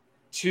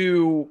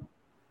to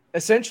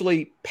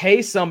essentially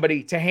pay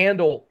somebody to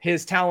handle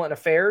his talent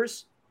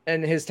affairs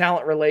and his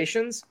talent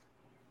relations.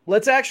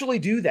 Let's actually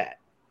do that.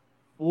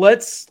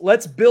 Let's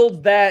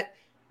build that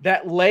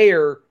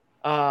layer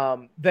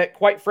that,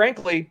 quite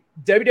frankly,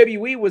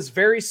 WWE was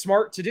very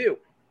smart to do.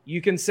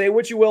 You can say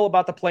what you will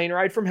about the plane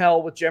ride from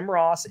hell with Jim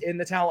Ross in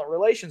the talent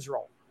relations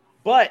role,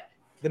 but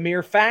the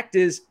mere fact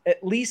is,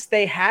 at least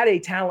they had a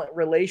talent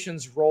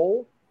relations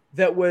role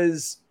that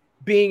was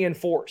being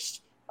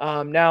enforced.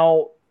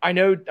 Now, I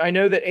know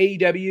that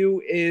AEW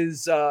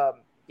is,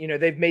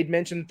 they've made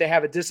mention that they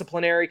have a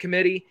disciplinary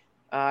committee.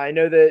 I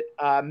know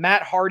that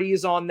Matt Hardy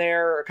is on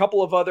there. A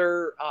couple of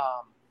other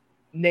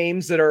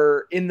names that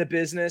are in the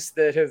business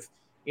that have,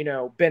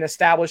 been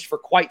established for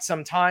quite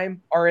some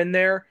time are in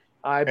there.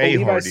 I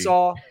believe I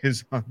saw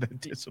is on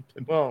that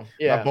discipline. Well,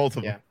 yeah, not both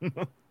of them.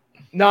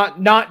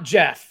 not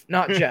Jeff,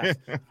 not Jeff.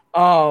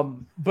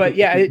 But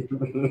yeah,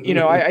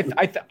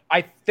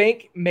 I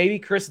think maybe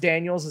Chris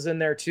Daniels is in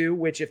there too.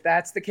 Which, if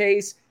that's the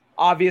case,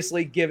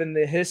 obviously, given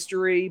the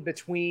history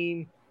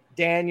between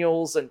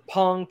Daniels and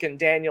Punk and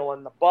Daniel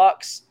and the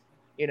Bucks,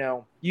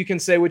 you can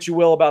say what you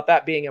will about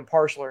that being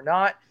impartial or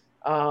not.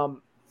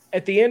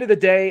 At the end of the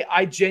day,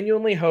 I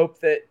genuinely hope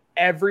that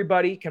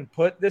everybody can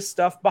put this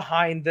stuff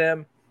behind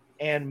them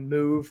and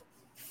move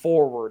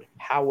forward,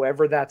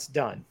 however that's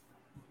done.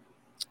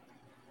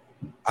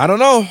 I don't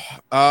know.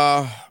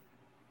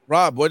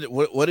 Rob,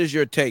 what is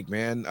your take,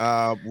 man?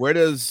 Where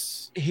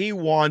does he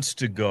wants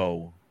to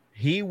go?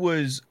 He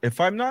was, if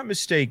I'm not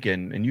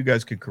mistaken, and you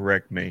guys could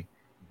correct me,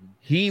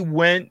 he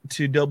went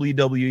to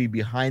WWE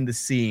behind the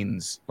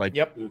scenes, like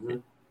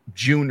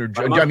June or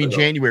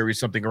January or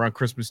something, around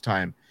Christmas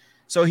time.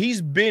 So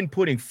he's been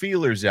putting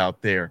feelers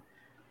out there.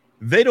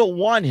 They don't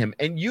want him,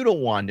 and you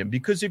don't want him,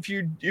 because if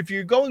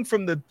you're going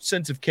from the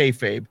sense of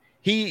kayfabe,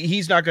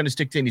 he's not going to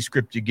stick to any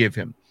script you give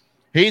him.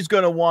 He's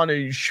going to want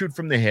to shoot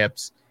from the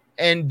hips,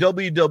 and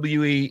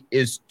WWE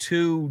is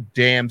too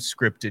damn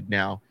scripted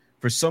now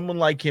for someone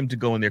like him to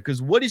go in there.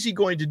 Because what is he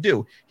going to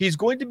do? He's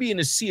going to be in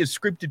a sea of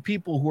scripted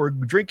people who are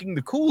drinking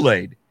the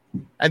Kool-Aid,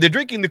 and they're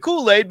drinking the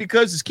Kool-Aid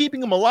because it's keeping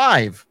them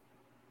alive.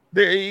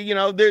 Look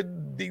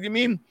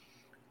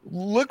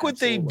what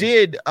they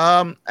did.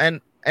 And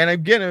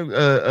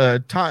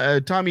again,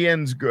 Tommy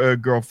N's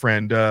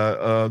girlfriend,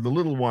 the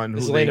little one,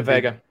 Zelina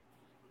Vega.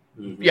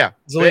 Yeah,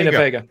 Zelina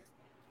Vega.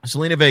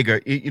 Zelina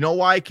Vega. You know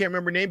why I can't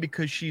remember her name?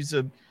 Because she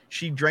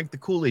drank the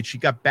Kool-Aid. She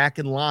got back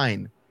in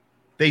line.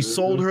 They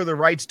sold her the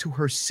rights to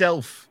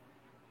herself.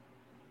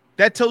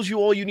 That tells you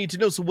all you need to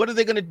know. So what are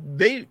they going to?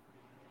 They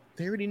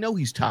already know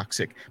he's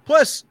toxic.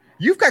 Plus,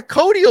 you've got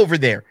Cody over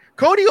there.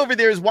 Cody over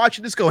there is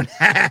watching this, going,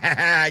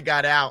 "I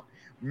got out,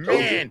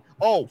 man."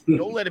 Oh,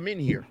 don't let him in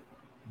here.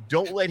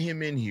 Don't let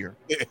him in here.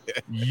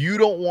 You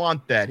don't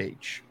want that,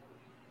 H.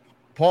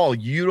 Paul,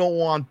 you don't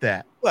want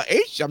that. Well,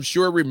 H, I'm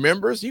sure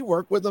remembers. He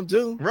worked with them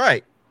too.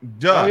 Right.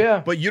 Duh. Oh, yeah.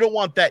 But you don't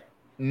want that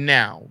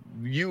now.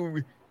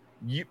 You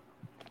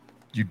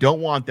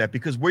don't want that,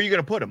 because where are you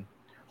going to put him?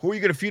 Who are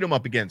you going to feed him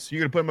up against? You're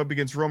going to put him up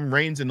against Roman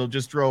Reigns and they'll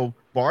just throw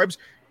barbs?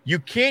 You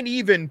can't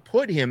even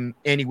put him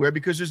anywhere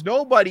because there's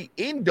nobody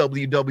in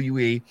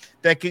WWE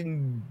that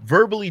can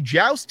verbally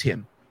joust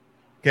him.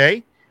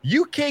 Okay?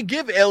 You can't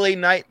give LA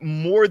Knight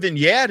more than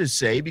yeah to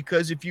say,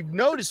 because if you've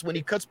noticed, when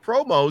he cuts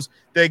promos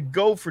that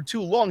go for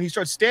too long, he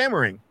starts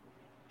stammering.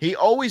 He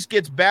always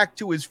gets back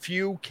to his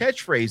few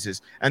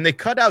catchphrases, and they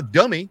cut out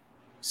dummy.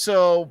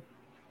 So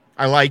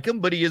I like him,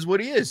 but he is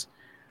what he is.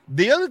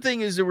 The other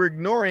thing is that we're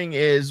ignoring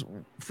is,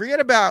 forget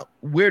about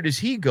where does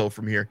he go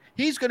from here.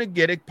 He's going to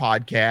get a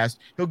podcast.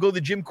 He'll go the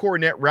Jim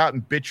Cornette route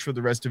and bitch for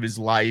the rest of his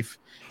life.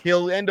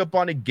 He'll end up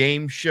on a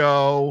game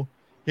show.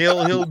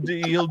 He'll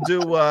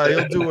do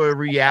a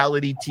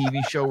reality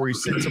TV show where he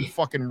sits in some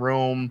fucking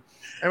room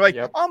and like,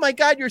 oh my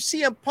God, you're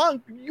CM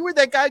Punk. You were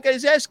that guy who got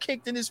his ass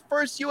kicked in his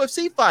first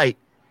UFC fight.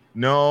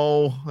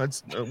 No,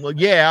 that's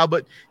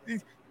but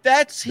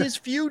that's his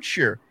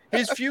future.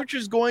 His future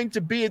is going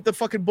to be at the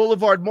fucking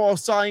Boulevard Mall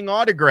signing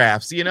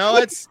autographs.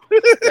 That's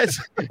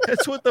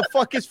what the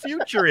fuck his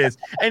future is.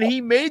 And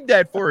he made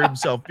that for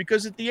himself,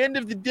 because at the end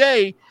of the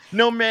day,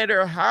 no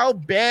matter how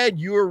bad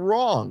you're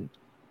wrong,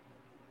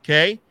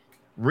 okay,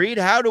 read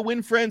How to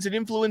Win Friends and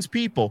Influence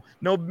People.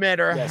 No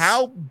matter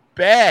how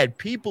bad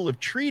people have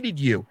treated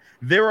you,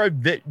 there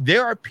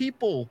are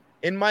people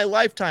in my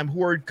lifetime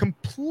who are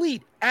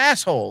complete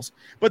assholes,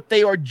 but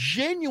they are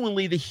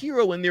genuinely the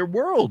hero in their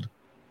world.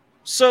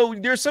 So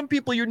there's some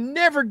people you're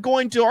never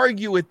going to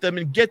argue with them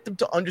and get them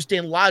to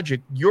understand logic,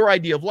 your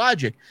idea of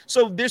logic.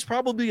 So there's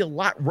probably a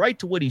lot right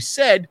to what he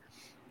said,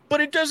 but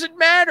it doesn't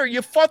matter.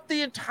 You fought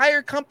the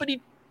entire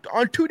company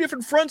on two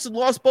different fronts and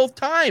lost both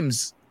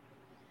times.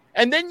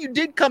 And then you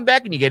did come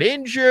back and you get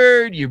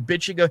injured. You're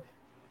bitching.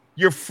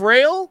 You're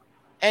frail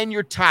and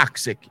you're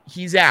toxic.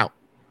 He's out.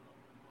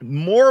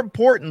 More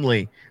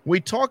importantly, we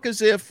talk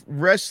as if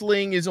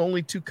wrestling is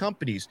only two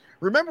companies.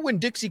 Remember when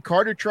Dixie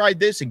Carter tried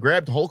this and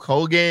grabbed Hulk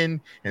Hogan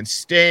and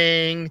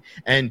Sting,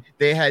 and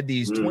they had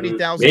these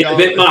 $20,000 Main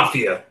Event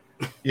Mafia.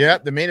 Yeah,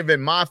 the Main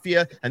Event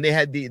Mafia, and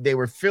they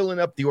were filling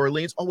up the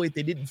Orleans. Oh wait,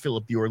 they didn't fill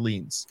up the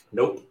Orleans.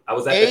 Nope, I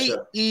was at that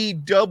show.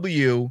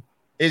 AEW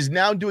is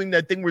now doing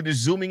that thing where they're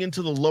zooming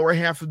into the lower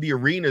half of the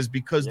arenas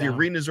because the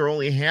arenas are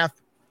only half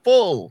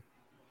full.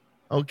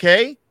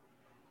 Okay?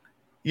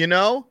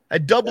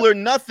 At Double or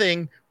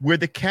Nothing, where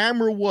the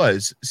camera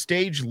was,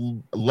 stage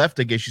left,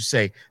 I guess you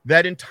say,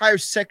 that entire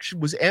section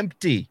was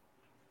empty.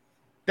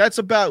 That's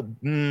about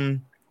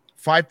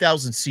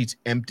 5,000 seats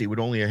empty with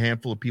only a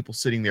handful of people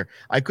sitting there.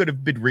 I could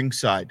have been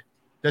ringside.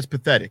 That's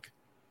pathetic.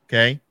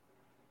 Okay?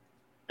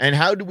 And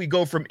how do we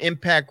go from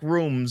Impact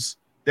rooms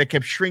that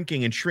kept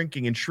shrinking and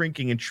shrinking and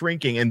shrinking and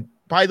shrinking? And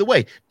by the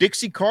way,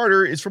 Dixie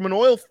Carter is from an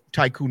oil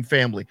tycoon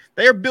family.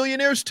 They are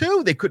billionaires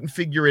too. They couldn't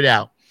figure it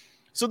out.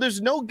 So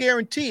there's no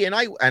guarantee. And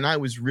I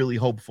was really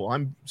hopeful.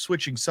 I'm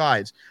switching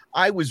sides.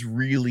 I was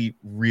really,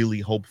 really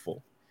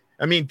hopeful.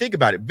 I mean, think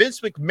about it.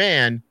 Vince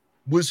McMahon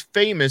was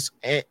famous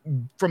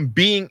from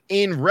being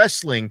in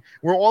wrestling,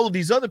 where all of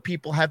these other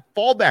people have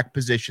fallback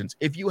positions.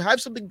 If you have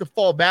something to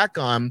fall back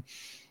on,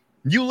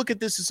 you look at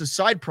this as a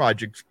side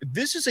project.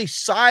 This is a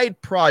side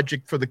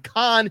project for the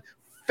Khan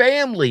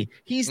family.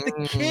 He's the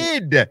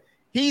kid.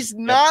 He's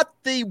not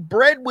the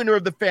breadwinner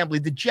of the family.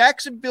 The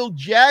Jacksonville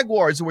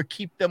Jaguars are what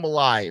keep them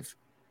alive.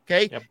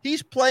 Okay. Yep.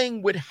 He's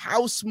playing with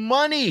house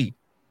money.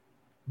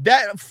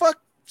 That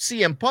fuck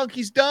CM Punk.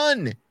 He's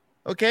done.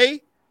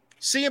 Okay.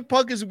 CM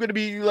Punk is going to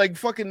be like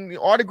fucking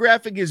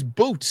autographing his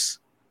boots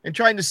and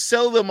trying to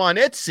sell them on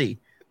Etsy.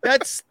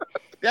 That's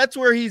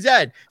where he's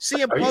at.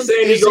 CM Punk. Are you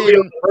saying he's gonna be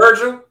like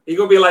Virgil? He's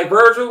gonna be like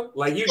Virgil?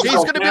 Like you?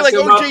 He's gonna be like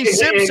O.J.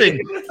 Simpson.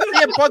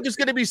 CM Punk is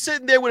gonna be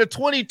sitting there with a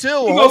 22. He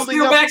gonna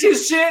steal back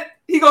his shit.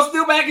 He gonna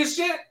steal back his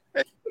shit.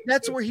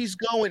 That's where he's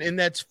going, and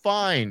that's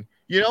fine.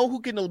 You know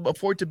who can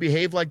afford to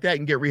behave like that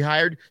and get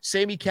rehired?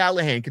 Sami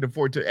Callihan can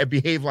afford to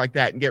behave like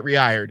that and get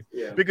rehired.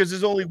 Yeah. Because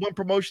there's only one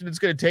promotion that's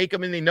going to take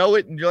them, and they know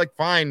it. And you're like,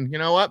 fine, you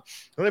know what?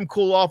 Let them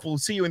cool off. We'll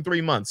see you in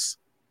 3 months.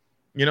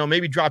 You know,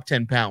 maybe drop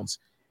 10 pounds.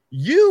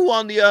 You,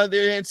 on the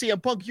other hand,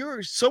 CM Punk,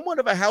 you're somewhat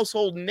of a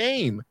household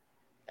name,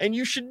 and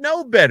you should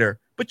know better,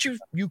 but you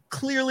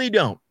clearly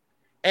don't.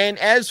 And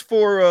as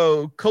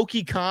for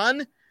Koki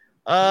Khan,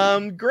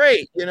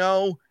 great, you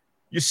know.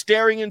 You're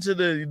staring into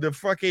the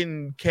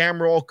fucking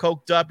camera all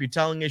coked up. You're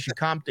telling us you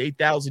comped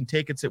 8,000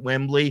 tickets at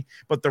Wembley,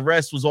 but the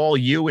rest was all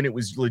you and it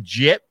was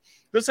legit.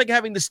 That's like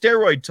having the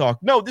steroid talk.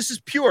 No, this is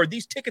pure.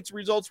 These tickets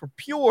results were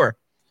pure.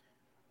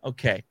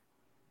 Okay.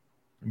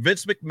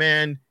 Vince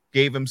McMahon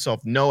gave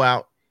himself no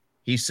out.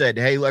 He said,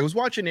 hey, I was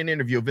watching an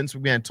interview of Vince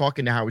McMahon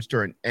talking to Howard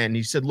Stern, and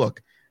he said,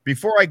 look,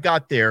 before I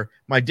got there,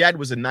 my dad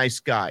was a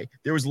nice guy.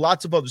 There was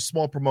lots of other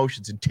small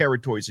promotions and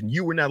territories, and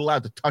you were not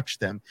allowed to touch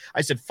them.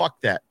 I said, fuck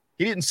that.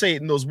 He didn't say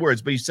it in those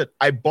words, but he said,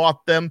 I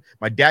bought them.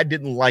 My dad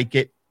didn't like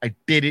it. I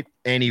did it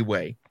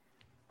anyway.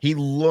 He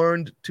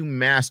learned to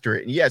master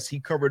it. And yes, he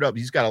covered up.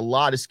 He's got a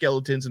lot of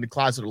skeletons in the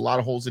closet, a lot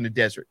of holes in the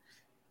desert,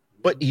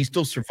 but he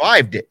still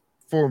survived it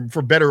for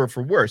better or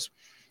for worse.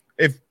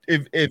 If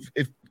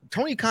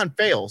Tony Khan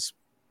fails,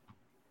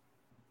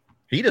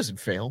 he doesn't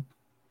fail.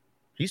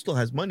 He still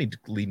has money to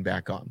lean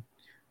back on.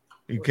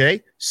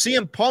 Okay,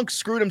 CM Punk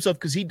screwed himself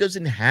because he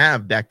doesn't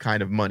have that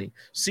kind of money.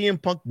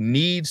 CM Punk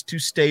needs to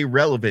stay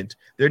relevant.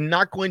 They're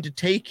not going to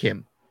take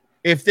him.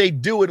 If they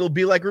do, it'll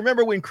be like,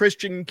 remember when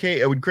Christian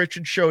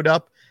showed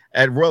up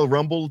at Royal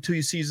Rumble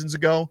 2 seasons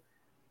ago?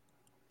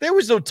 There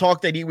was no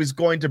talk that he was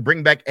going to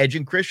bring back Edge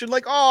and Christian.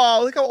 Like,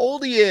 oh, look how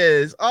old he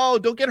is. Oh,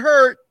 don't get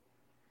hurt.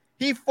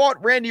 He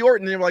fought Randy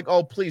Orton, and they were like,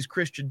 oh, please,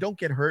 Christian, don't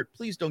get hurt.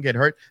 Please don't get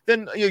hurt.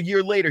 Then a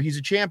year later, he's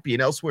a champion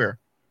elsewhere.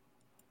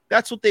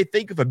 That's what they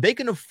think of him. They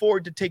can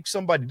afford to take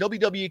somebody.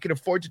 WWE can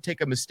afford to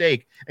take a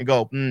mistake and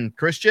go,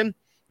 Christian,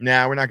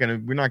 nah, we're not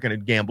gonna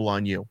gamble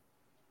on you.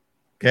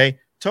 Okay.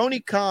 Tony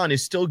Khan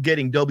is still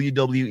getting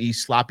WWE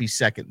sloppy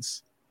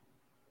seconds.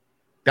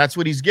 That's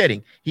what he's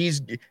getting.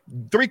 He's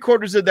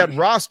 3/4 of that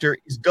roster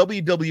is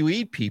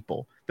WWE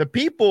people. The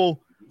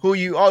people who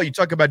you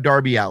talk about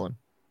Darby Allin.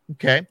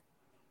 Okay.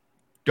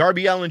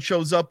 Darby Allin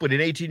shows up with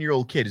an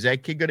 18-year-old kid. Is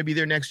that kid going to be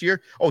there next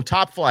year? Oh,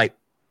 Top Flight.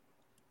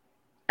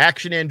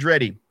 Action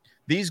Andretti.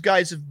 These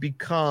guys have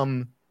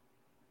become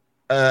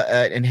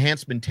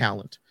enhancement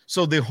talent.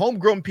 So the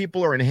homegrown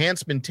people are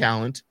enhancement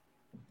talent.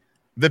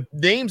 The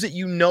names that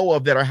you know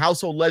of that are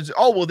household legends.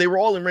 Oh, well, they were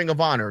all in Ring of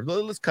Honor.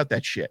 Let's cut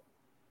that shit.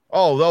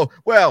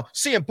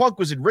 CM Punk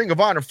was in Ring of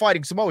Honor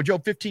fighting Samoa Joe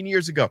 15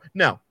 years ago.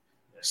 No,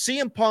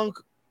 CM Punk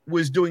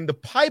was doing the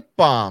pipe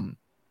bomb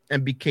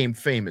and became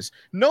famous.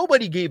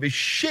 Nobody gave a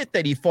shit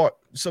that he fought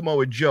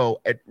Samoa Joe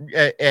at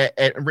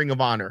Ring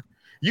of Honor.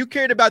 You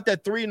cared about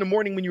that 3 a.m.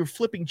 when you were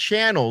flipping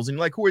channels and you're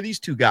like, who are these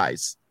two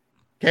guys?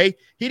 Okay.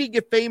 He didn't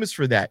get famous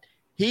for that.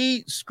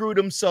 He screwed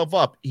himself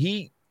up.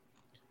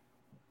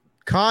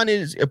 Khan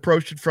is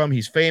approached it from,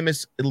 he's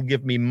famous. It'll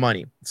give me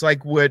money. It's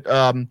like what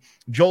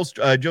Joe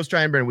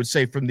Steinbrenner would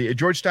say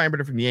George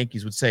Steinbrenner from the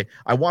Yankees would say,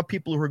 I want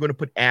people who are going to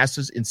put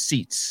asses in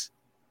seats.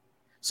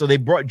 So they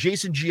brought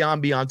Jason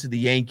Giambi onto the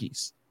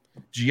Yankees.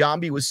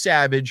 Giambi was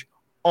savage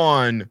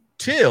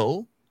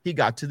until he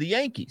got to the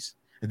Yankees.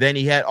 Then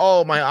he had,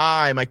 my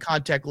eye, my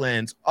contact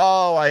lens.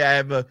 I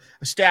have a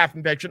staph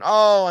infection.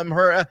 I'm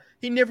hurt.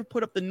 He never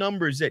put up the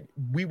numbers that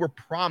we were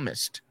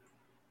promised.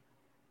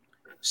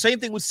 Same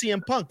thing with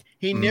CM Punk.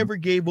 He never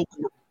gave what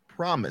we were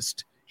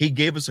promised. He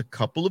gave us a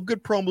couple of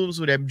good promos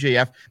with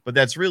MJF, but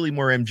that's really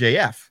more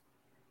MJF.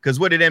 Because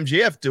what did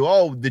MJF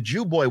do? The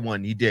Jew boy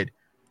one he did.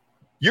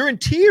 You're in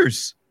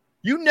tears.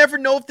 You never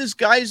know if this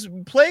guy's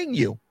playing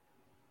you.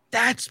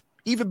 That's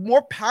even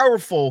more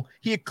powerful.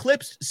 He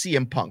eclipsed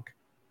CM Punk.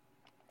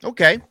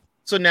 Okay,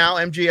 so now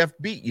MJF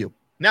beat you.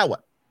 Now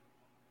what?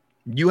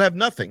 You have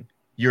nothing.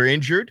 You're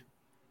injured.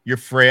 You're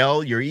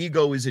frail. Your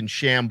ego is in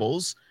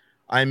shambles.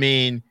 I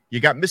mean, you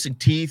got missing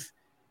teeth.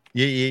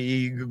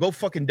 You go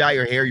fucking dye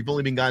your hair. You've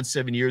only been gone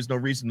 7 years. No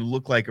reason to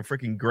look like a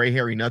freaking gray,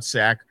 hairy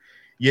nutsack.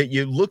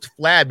 You looked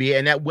flabby,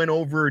 and that went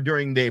over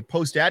during the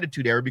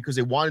post-Attitude Era because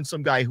they wanted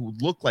some guy who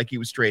looked like he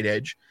was straight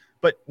edge.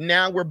 But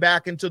now we're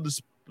back into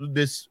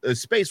this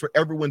space where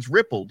everyone's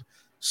rippled.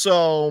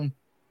 So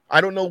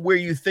I don't know where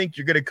you think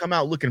you're going to come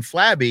out looking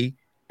flabby,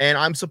 and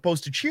I'm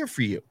supposed to cheer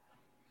for you.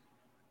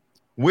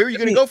 Where are you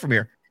going to go from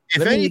here?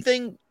 If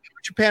anything,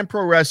 Japan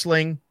Pro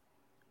Wrestling,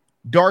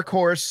 Dark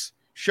Horse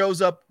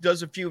shows up,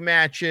 does a few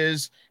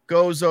matches,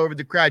 goes over,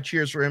 the crowd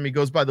cheers for him. He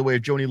goes by the way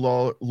of Joni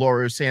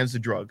Lawrence, hands the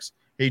drugs.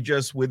 He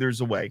just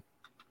withers away.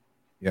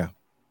 Yeah.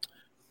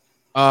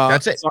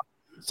 That's it.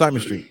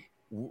 Simon Street.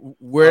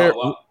 Where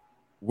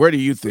do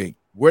you think?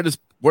 Where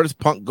does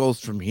Punk goes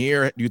from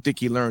here? Do you think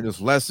he learned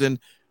his lesson?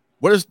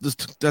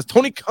 Does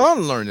Tony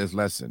Khan learn his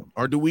lesson?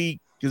 Or does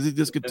he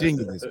just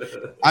continue this?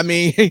 I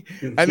mean,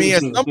 at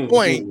some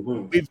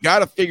point, he's got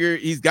to figure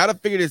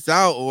this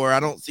out, or I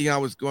don't see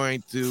how it's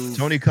going to.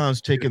 Tony Khan's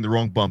taking the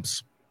wrong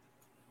bumps.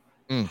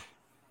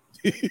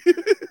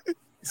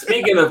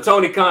 Speaking of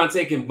Tony Khan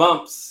taking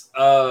bumps,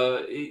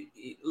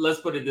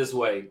 let's put it this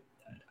way.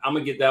 I'm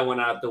going to get that one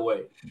out the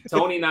way.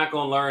 Tony not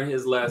going to learn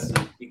his lesson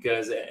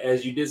because,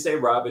 as you did say,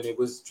 Robin, it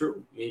was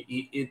true.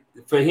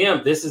 For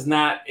him, this is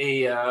not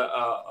a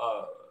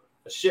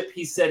ship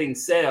he's setting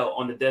sail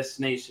on the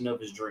destination of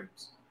his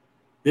dreams.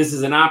 This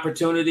is an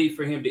opportunity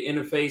for him to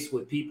interface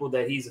with people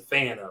that he's a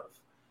fan of.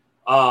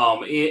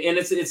 And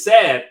it's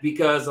sad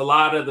because a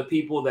lot of the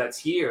people that's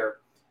here,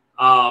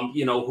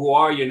 who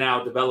are your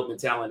now development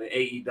talent in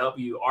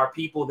AEW are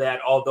people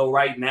that, although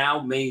right now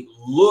may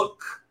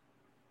look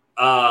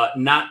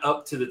not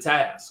up to the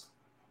task,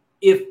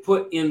 if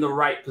put in the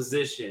right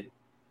position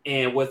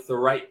and with the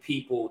right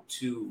people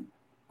to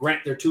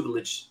grant their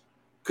tutelage,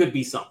 could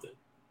be something.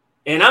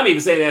 And I'm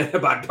even saying that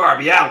about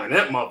Darby Allin.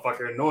 That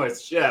motherfucker annoys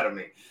the shit out of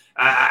me.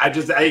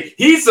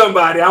 He's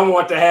somebody I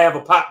want to have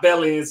a pot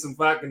belly and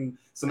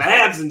some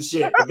abs and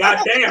shit. But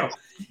goddamn.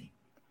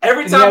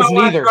 Every time I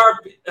watch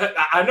Darby,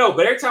 I know,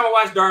 but every time I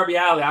watch Darby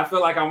Allin, I feel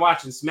like I'm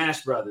watching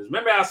Smash Brothers.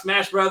 Remember how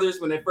Smash Brothers,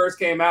 when they first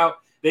came out,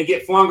 they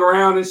get flung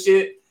around and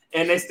shit,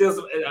 and they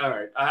still. All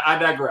right, I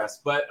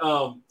digress. But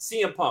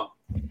CM Punk,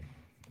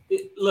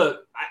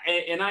 look,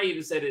 I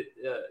even said it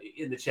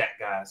in the chat,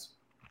 guys,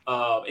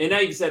 and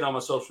I even said it on my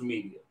social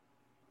media.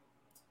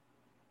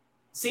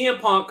 CM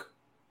Punk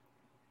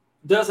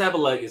does have a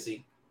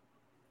legacy.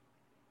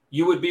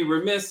 You would be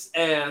remiss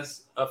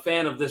as a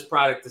fan of this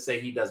product to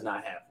say he does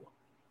not have one.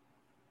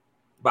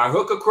 By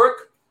hook or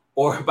crook,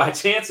 or by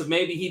chance of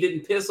maybe he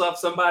didn't piss off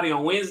somebody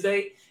on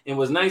Wednesday and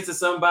was nice to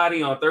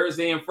somebody on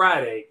Thursday and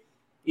Friday,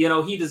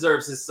 he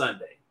deserves his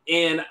Sunday.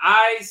 And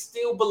I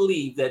still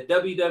believe that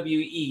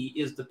WWE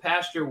is the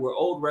pasture where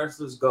old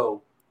wrestlers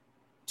go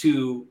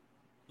to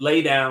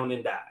lay down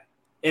and die.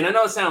 And I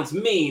know it sounds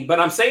mean, but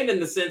I'm saying in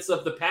the sense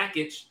of the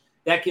package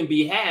that can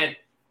be had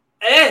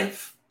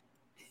if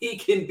he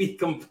can be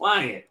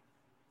compliant.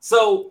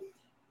 So,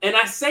 and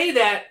I say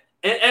that,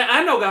 and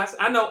I know, guys,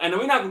 and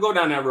we're not going to go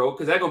down that road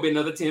because that's going to be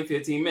another 10,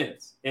 15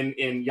 minutes. And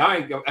y'all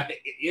ain't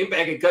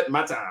back and cutting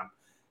my time.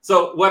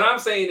 So what I'm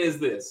saying is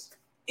this.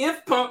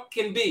 If Punk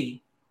can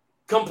be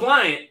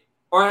compliant,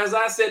 or as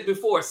I said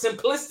before,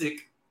 simplistic,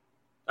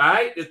 all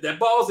right, if that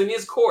ball's in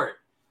his court,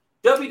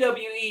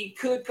 WWE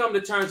could come to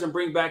terms and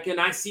bring back in.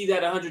 I see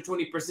that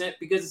 120%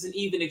 because it's an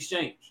even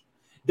exchange.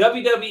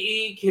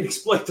 WWE can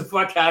exploit the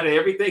fuck out of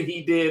everything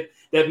he did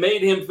that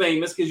made him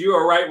famous, because you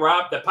are right,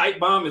 Rob. The pipe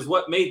bomb is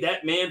what made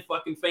that man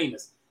fucking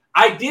famous.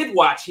 I did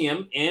watch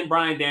him and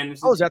Bryan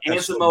Danielson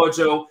and Samoa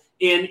Joe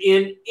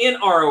in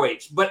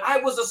ROH, but I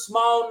was a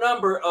small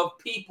number of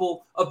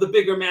people, of the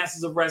bigger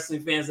masses of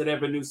wrestling fans that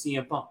ever knew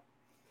CM Punk.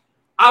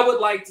 I would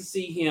like to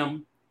see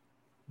him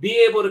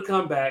be able to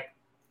come back,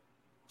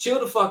 chill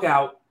the fuck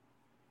out,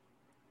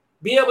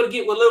 be able to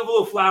get with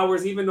little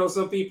flowers, even though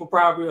some people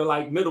probably are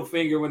like middle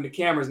finger when the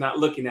camera's not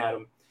looking at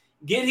him,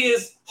 get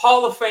his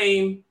Hall of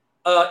Fame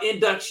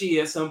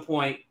inductee at some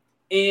point,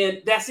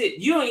 and that's it.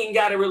 You don't even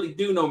got to really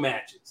do no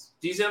matches.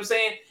 Do you see what I'm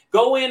saying?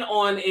 Go in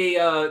on a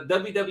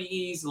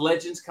WWE's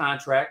Legends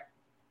contract,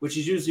 which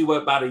is usually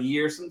about a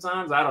year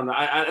sometimes. I don't know.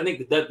 I think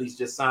the Dudleys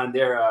just signed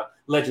their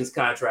Legends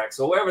contract.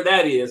 So wherever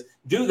that is,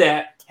 do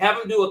that. Have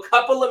them do a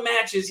couple of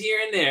matches here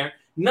and there.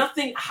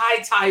 Nothing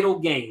high title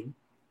game.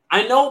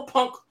 I know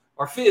Punk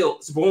or Phil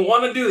won't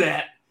want to do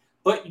that,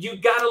 but you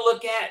got to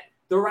look at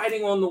the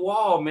writing on the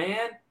wall,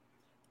 man.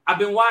 I've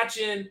been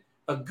watching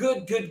a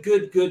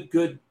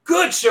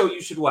good show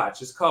you should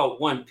watch. It's called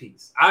One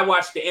Piece. I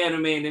watched the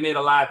anime and they made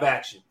a live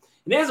action.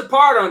 And there's a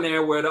part on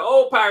there where the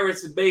old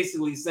pirates are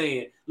basically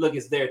saying, look,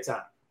 it's their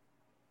time.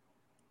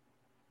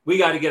 We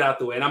got to get out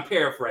the way. And I'm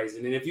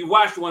paraphrasing. And if you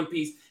watched One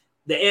Piece,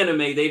 the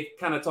anime, they've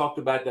kind of talked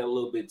about that a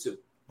little bit too.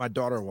 My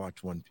daughter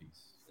watched One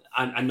Piece.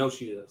 I know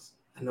she does.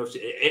 I know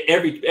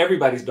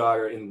everybody's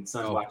daughter and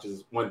son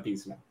watches One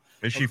Piece now.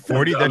 Is she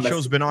 40? That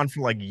show's been on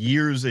for like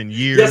years and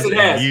years. Yes, it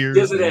has. Years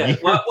yes, it has. Years.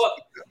 Well,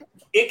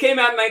 it came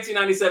out in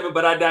 1997,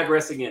 but I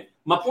digress again.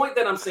 My point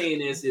that I'm saying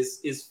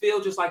is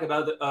Phil, just like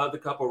about the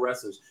couple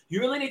wrestlers, you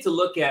really need to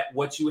look at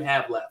what you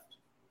have left,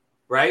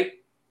 right?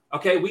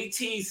 Okay, we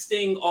tease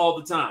Sting all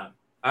the time,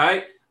 all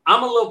right?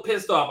 I'm a little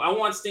pissed off. I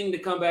want Sting to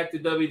come back to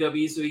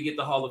WWE so he get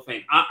the Hall of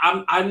Fame.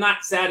 I'm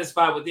not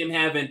satisfied with him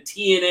having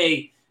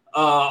TNA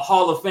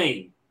Hall of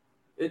Fame.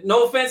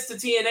 No offense to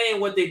TNA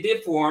and what they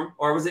did for him,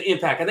 or was it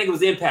Impact? I think it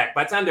was Impact.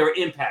 By the time they were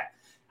Impact,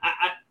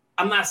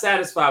 I'm not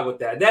satisfied with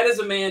that. That is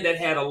a man that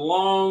had a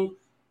long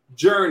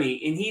journey,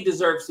 and he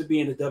deserves to be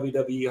in the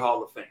WWE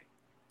Hall of Fame.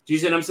 Do you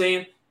see what I'm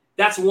saying?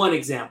 That's one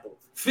example.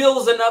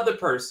 Phil's another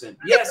person.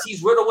 Yes,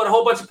 he's riddled with a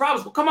whole bunch of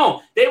problems, but come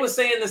on. They were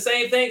saying the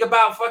same thing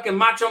about fucking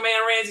Macho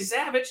Man Randy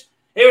Savage.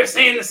 They were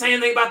saying the same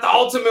thing about the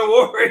Ultimate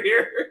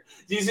Warrior.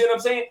 Do you see what I'm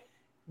saying?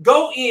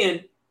 Go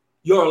in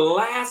your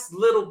last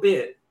little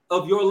bit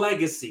of your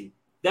legacy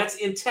that's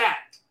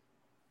intact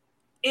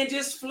and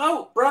just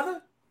float,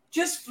 brother.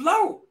 Just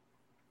float.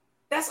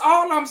 That's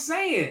all I'm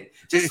saying.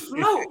 Just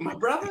float, my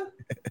brother.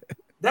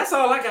 That's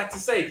all I got to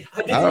say.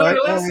 Did you learn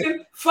a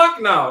lesson?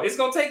 Fuck no. It's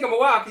going to take him a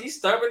while because he's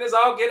stubborn as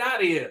all get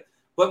out of here.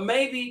 But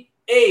maybe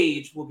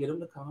age will get him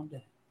to calm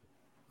down.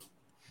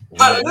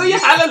 Hallelujah,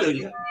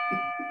 hallelujah.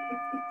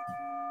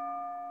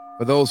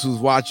 For those who's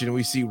watching,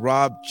 we see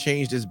Rob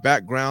changed his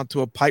background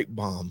to a pipe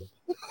bomb.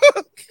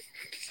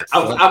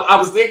 I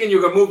was thinking you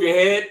were going to move your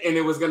head and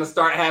it was going to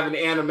start having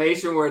the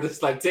animation where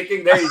it's like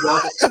ticking. There you go.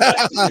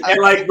 And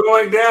like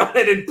going down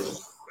and then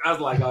I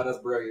was like, oh, that's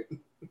brilliant.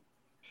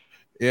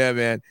 Yeah,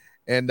 man.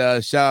 And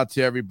shout out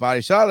to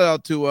everybody. Shout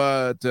out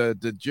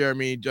to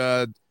Jeremy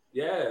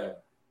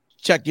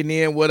checking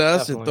in with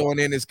us and throwing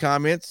in his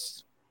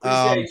comments.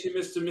 Appreciate you,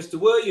 Mr.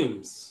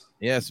 Williams.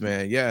 Yes,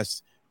 man.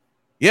 Yes.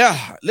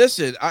 Yeah.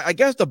 Listen, I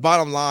guess the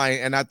bottom line,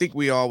 and I think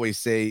we always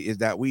say, is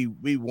that we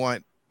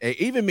want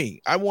even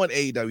me. I want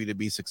AEW to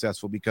be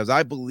successful because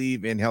I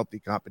believe in healthy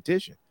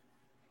competition.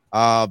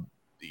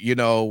 You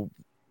know,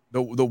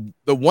 the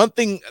one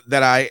thing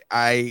that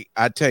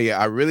I tell you,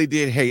 I really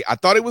did hate. I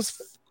thought it was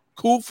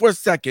cool for a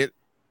second,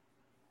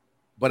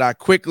 but I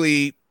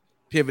quickly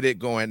pivoted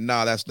going,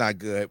 no, that's not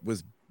good. It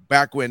was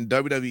back when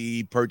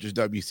WWE purchased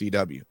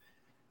WCW.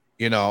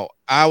 You know,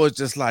 I was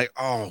just like,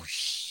 oh,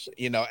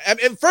 you know,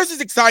 and first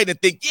it's exciting to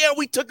think, yeah,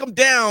 we took them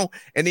down.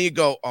 And then you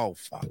go, oh,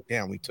 fuck,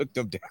 damn, we took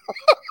them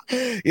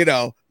down, you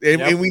know,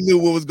 and we knew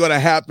what was going to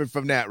happen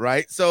from that.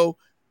 Right. So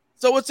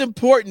it's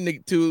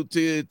important to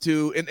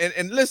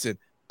listen,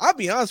 I'll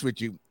be honest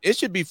with you. It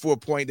should be for a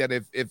point that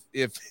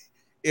if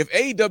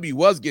AEW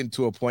was getting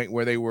to a point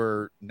where they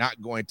were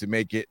not going to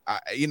make it,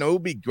 you know, it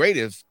would be great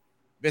if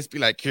Vince be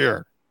like,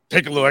 here,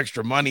 take a little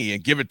extra money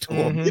and give it to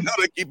them, you know,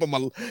 to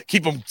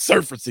keep them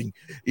surfacing,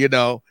 you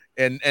know,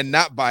 and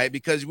not buy it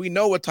because we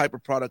know what type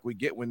of product we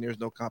get when there's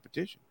no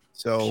competition.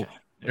 So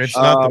it's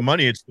not the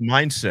money, it's the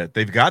mindset.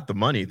 They've got the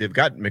money. They've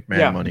got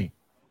McMahon money.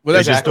 Well,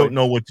 they just don't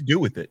know what to do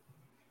with it.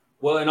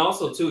 Well, and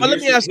also too. Well, let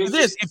me ask you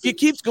this: if it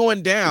keeps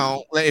going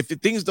down, like if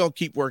things don't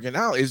keep working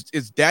out,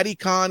 is Daddy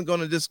Khan going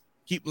to just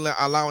keep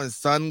allowing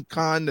Son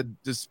Khan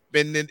to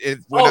spend it?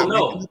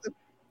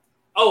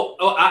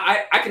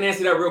 I can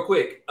answer that real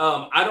quick.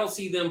 I don't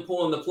see them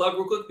pulling the plug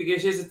real quick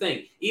because here's the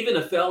thing: even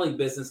a failing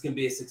business can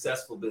be a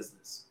successful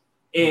business.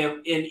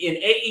 And in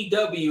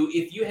AEW,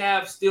 if you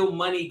have still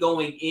money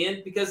going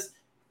in, because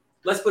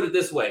let's put it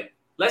this way.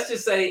 Let's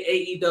just say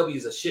AEW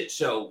is a shit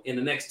show in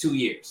the next 2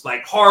 years,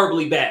 like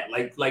horribly bad.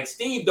 Like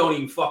Steve don't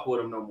even fuck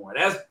with him no more.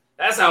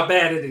 That's how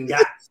bad it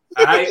got.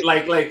 All right,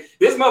 like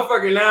this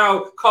motherfucker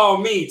now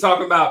called me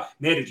talking about,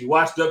 man, did you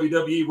watch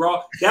WWE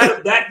Raw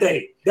that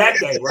day,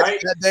 right?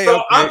 That day,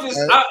 so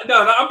okay.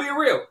 I'm being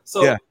real.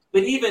 So, yeah.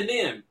 But even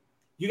then,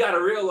 you got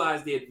to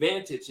realize the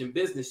advantage in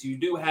business you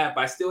do have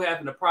by still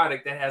having a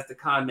product that has the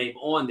Khan name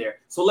on there.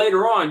 So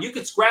later on, you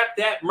could scrap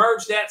that,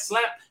 merge that,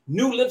 slap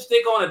new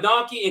lipstick on a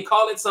donkey and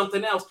call it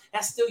something else.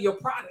 That's still your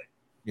product.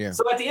 Yeah.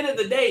 So at the end of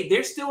the day,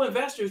 there's still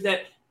investors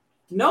that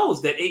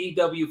knows that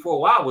AEW for a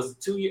while was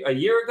a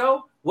year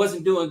ago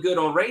wasn't doing good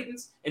on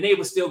ratings, and they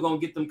were still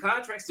going to get them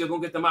contracts, still going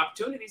to get them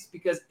opportunities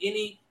because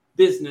any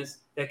business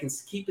that can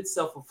keep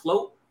itself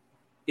afloat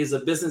is a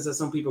business that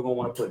some people are going to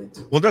want to put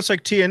into. Well, that's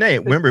like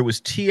TNA. Remember, it was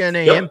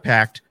TNA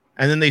Impact,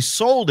 and then they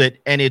sold it,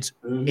 and it's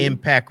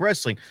Impact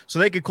Wrestling. So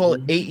they could call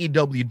it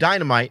AEW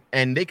Dynamite,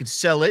 and they could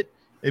sell it.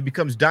 It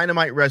becomes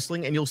Dynamite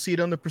Wrestling, and you'll see it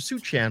on the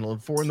Pursuit Channel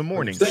at 4 a.m.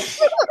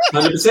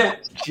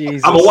 100%.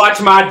 Jesus. I'm going to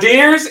watch my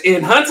deers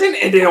in hunting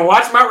and then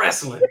watch my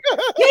wrestling.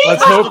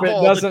 Let's hope it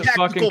doesn't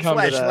fucking come to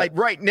that. Flashlight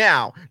right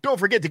now. Don't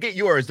forget to get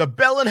yours. The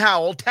Bell and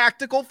Howell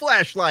Tactical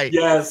Flashlight.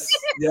 Yes.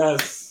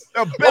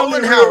 The Bell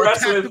and Howell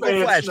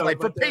Tactical Flashlight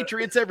for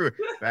Patriots everywhere.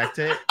 Back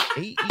to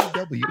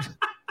AEW.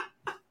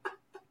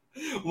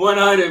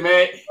 100,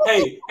 man.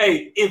 Hey,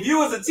 if you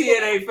was a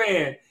TNA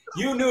fan,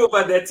 you knew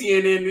about that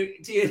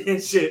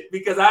TNN shit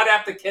because I'd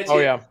have to catch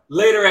it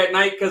later at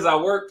night because I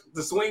worked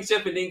the swing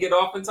shift and didn't get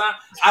off in time.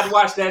 I'd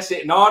watch that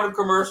shit and all the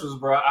commercials,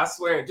 bro. I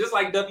swear, just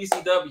like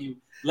WCW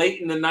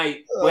late in the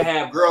night would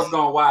have Girls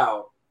Gone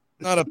Wild.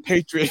 Not a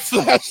Patriot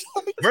flashlight.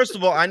 First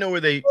of all, I know where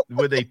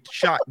they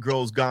shot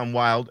Girls Gone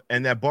Wild,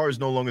 and that bar is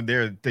no longer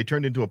there. They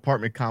turned into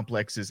apartment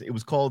complexes. It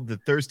was called the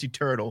Thirsty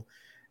Turtle,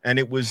 and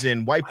it was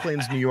in White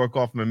Plains, New York,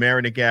 off of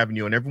Mamaroneck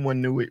Avenue, and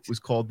everyone knew it was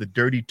called the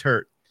Dirty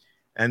Turt.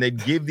 and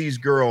they'd give these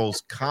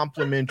girls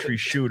complimentary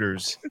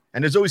shooters.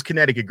 And there's always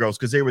Connecticut girls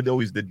because they were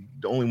always the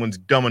only ones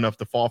dumb enough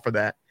to fall for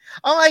that.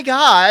 Oh my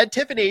God,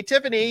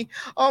 Tiffany.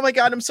 Oh my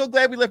God, I'm so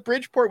glad we left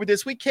Bridgeport with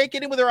this. We can't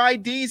get in with our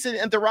IDs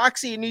and the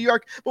Roxy in New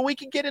York, but we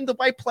can get into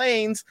White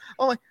Plains.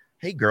 Oh my,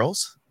 hey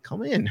girls,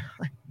 come in.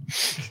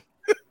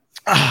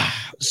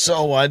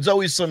 So it's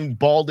always some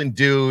balding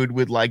dude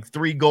with like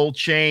 3 gold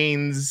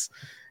chains.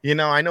 You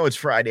know, I know it's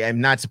Friday.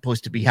 I'm not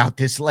supposed to be out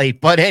this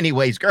late, but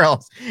anyways,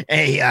 girls,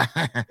 hey,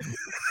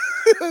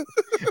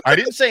 I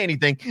didn't say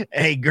anything.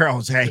 Hey,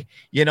 girls, hey,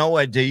 you know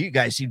what? You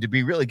guys seem to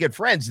be really good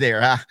friends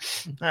there. I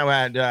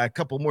had a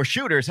couple more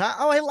shooters. Huh?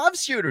 Oh, I love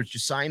shooters.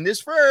 Just sign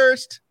this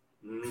first.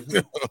 Mm-hmm.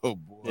 Oh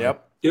boy.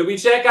 Yep. Do we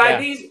check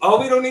IDs?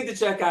 Oh, we don't need to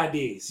check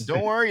IDs.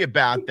 Don't worry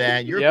about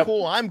that. You're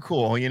cool. I'm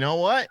cool. You know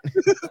what?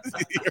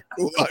 You're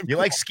cool. You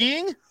like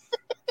skiing?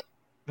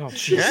 Oh,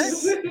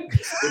 jeez.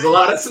 There's a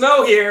lot of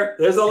snow here.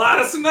 There's a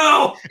lot of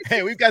snow.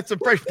 Hey, we've got some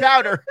fresh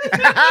powder.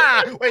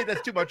 Wait,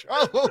 that's too much.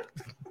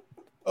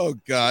 Oh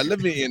God, let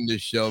me end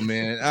this show,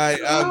 man.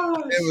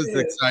 It was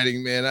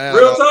exciting, man.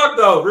 Real talk,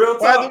 though. Real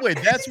talk. By the way,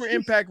 that's where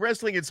Impact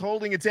Wrestling is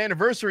holding its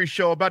anniversary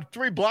show about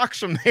 3 blocks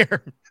from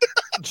there.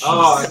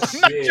 Oh, I'm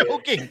not shit.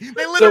 joking.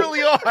 They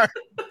literally are.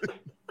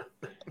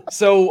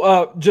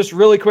 So, just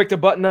really quick to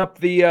button up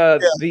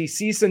the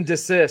cease and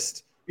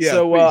desist. Yeah,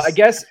 so,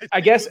 please.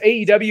 I guess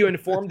AEW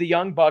informed the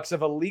Young Bucks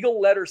of a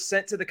legal letter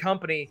sent to the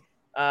company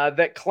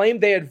that claimed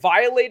they had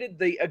violated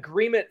the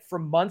agreement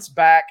from months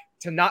back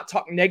to not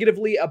talk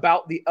negatively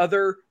about the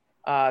other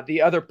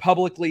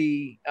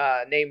publicly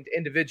named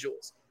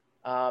individuals.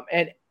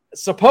 And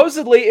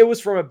supposedly it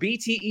was from a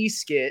BTE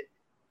skit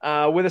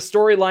with a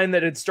storyline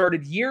that had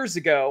started years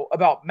ago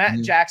about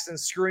Matt Jackson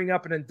screwing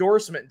up an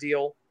endorsement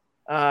deal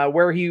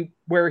where he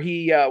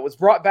was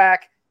brought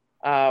back,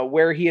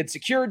 where he had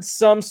secured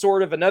some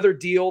sort of another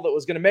deal that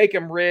was going to make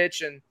him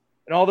rich and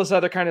all this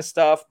other kind of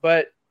stuff.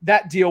 But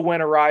that deal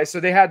went awry, so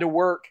they had to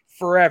work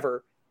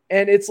forever.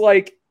 And it's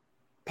like,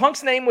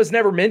 Punk's name was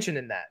never mentioned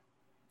in that.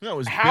 No, it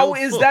was how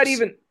Bill is Fooks. that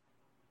even?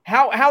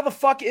 How the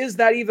fuck is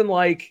that even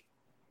like?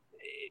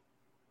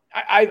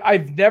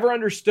 I've never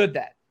understood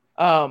that.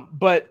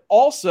 But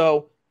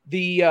also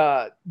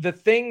the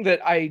thing that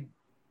I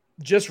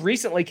just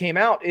recently came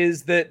out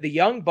is that the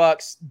Young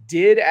Bucks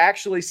did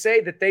actually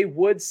say that they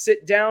would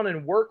sit down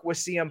and work with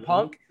CM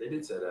Punk They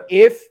did say that.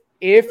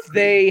 if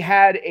they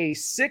had a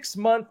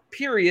 6-month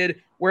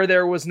period where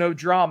there was no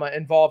drama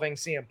involving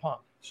CM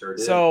Punk. Sure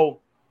did.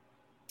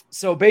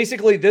 So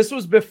basically this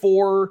was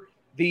before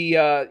the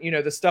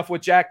the stuff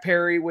with Jack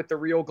Perry with the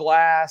real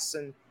glass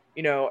and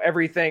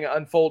everything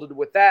unfolded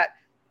with that.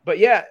 But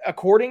yeah,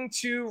 according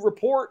to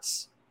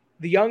reports,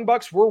 the Young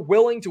Bucks were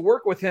willing to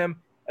work with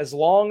him as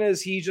long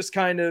as he just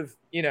kind of,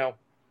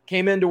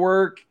 came into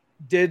work,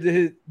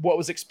 did what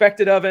was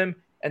expected of him,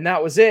 and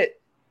that was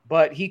it.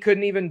 But he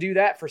couldn't even do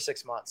that for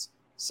 6 months.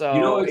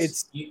 So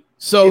it's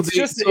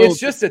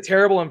just a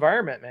terrible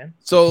environment, man.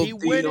 So He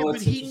went in,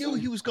 but he knew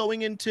he was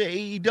going into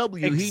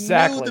AEW.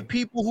 Exactly. He knew the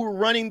people who were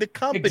running the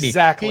company.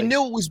 Exactly. He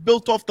knew it was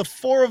built off the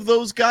 4 of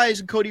those guys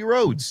and Cody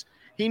Rhodes.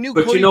 He knew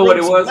But Cody you know what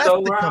Rhodes it was, left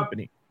though, the Rob?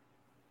 company.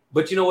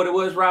 But you know what it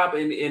was, Rob?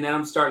 And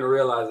I'm starting to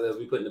realize as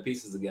we putting the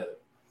pieces together.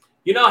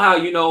 You know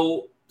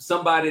how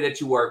somebody that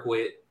you work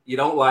with, you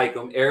don't like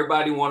them.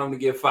 Everybody want them to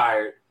get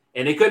fired.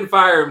 And they couldn't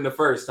fire him the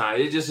first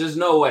time. It's just, there's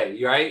no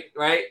way,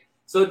 right?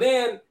 So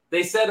then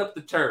they set up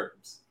the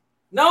terms,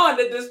 knowing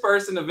that this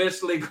person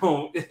eventually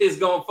is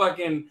going to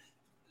fucking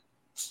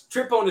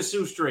trip on the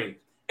shoestring.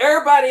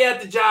 Everybody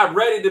at the job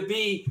ready to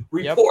be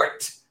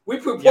report.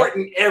 Yep. We're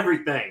reporting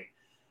everything.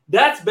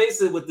 That's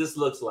basically what this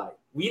looks like.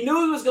 We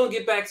knew he was going to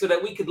get back so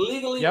that we could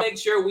legally make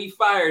sure we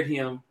fired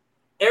him.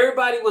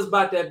 Everybody was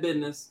about that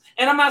business.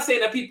 And I'm not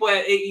saying that people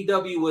at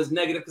AEW was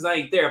negative because I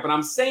ain't there, but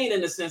I'm saying in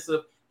the sense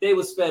of they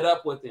was fed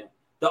up with him.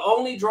 The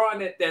only drawing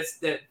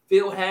that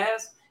Phil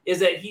has is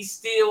that he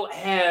still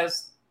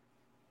has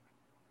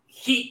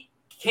heat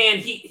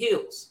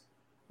heels.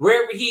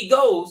 Wherever he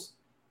goes,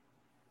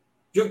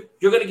 you're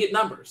going to get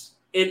numbers.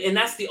 And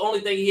that's the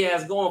only thing he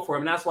has going for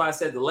him. And that's why I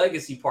said the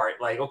legacy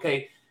part. Like,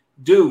 okay,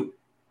 dude,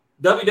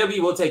 WWE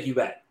will take you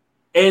back.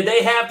 And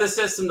they have the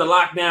system to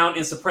lock down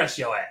and suppress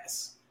your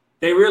ass.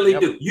 They really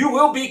do. You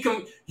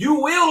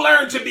will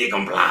learn to be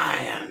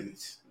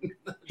compliant.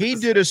 He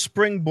did a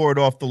springboard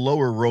off the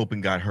lower rope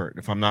and got hurt,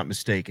 if I'm not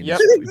mistaken. Yep.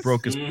 He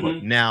broke his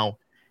foot. Now,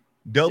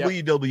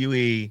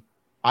 WWE,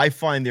 I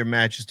find their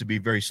matches to be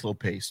very slow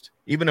paced.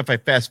 Even if I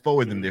fast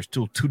forward them, they're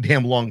still too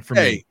damn long for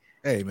me.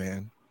 Hey,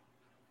 man.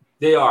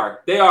 They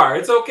are.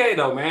 It's okay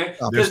though, man.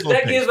 Because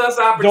that gives us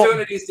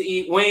opportunities to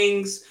eat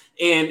wings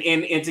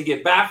and to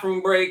get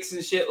bathroom breaks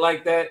and shit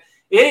like that.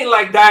 It ain't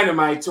like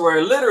Dynamite to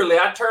where literally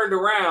I turned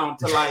around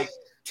to like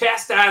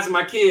chastise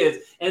my kids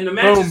and the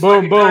match is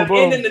boom,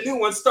 and then the new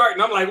one starting.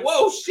 I'm like,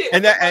 whoa, shit.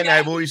 And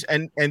I've always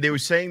and they were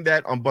saying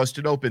that on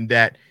Busted Open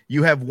that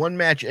you have one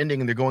match ending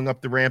and they're going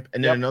up the ramp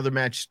and then another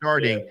match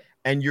starting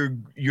and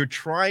you're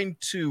trying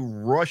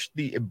to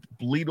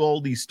bleed all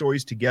these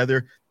stories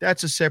together.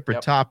 That's a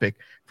separate topic.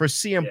 For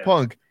CM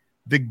Punk,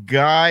 the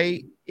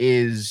guy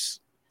is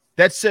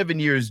that 7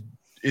 years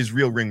is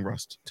real ring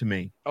rust to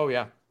me. Oh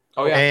yeah.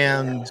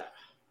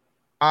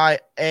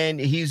 And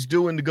he's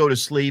doing to go to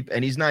sleep,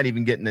 and he's not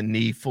even getting the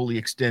knee fully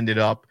extended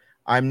up.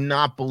 I'm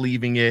not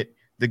believing it.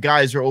 The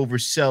guys are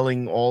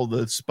overselling all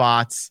the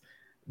spots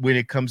when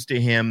it comes to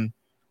him.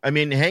 I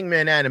mean,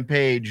 Hangman Adam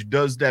Page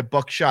does that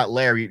buckshot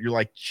lariat. You're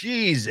like,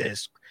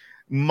 Jesus.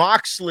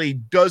 Moxley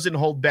doesn't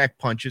hold back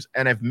punches,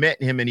 and I've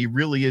met him, and he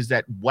really is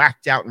that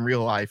whacked out in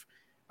real life.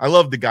 I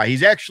love the guy.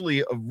 He's actually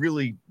a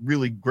really,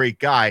 really great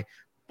guy,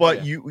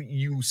 but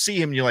you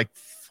see him, and you're like,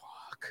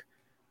 fuck.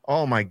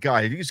 Oh, my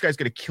God. These guys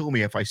going to kill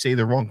me if I say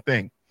the wrong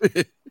thing.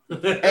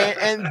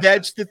 and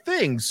that's the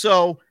thing.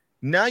 So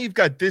now you've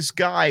got this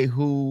guy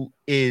who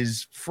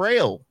is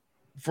frail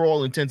for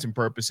all intents and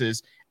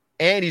purposes,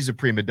 and he's a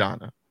prima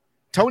donna.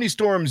 Tony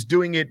Storm's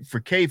doing it for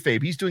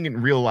kayfabe. He's doing it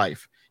in real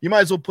life. You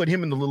might as well put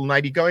him in the little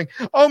nightie going,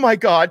 oh, my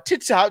God,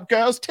 tits out,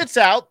 girls, tits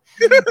out,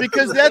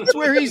 because that's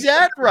where he's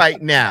at right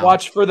now.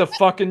 Watch for the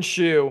fucking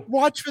shoe.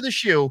 Watch for the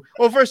shoe.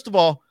 Well, first of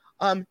all,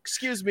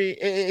 excuse me,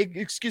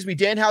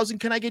 Danhausen,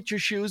 can I get your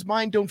shoes?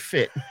 Mine don't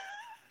fit.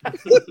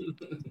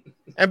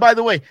 And by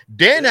the way,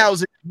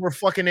 Danhausen were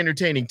fucking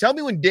entertaining. Tell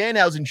me when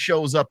Danhausen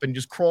shows up and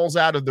just crawls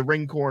out of the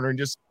ring corner and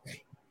just,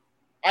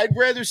 I'd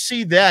rather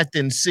see that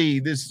than see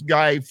this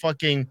guy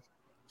fucking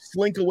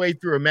slink away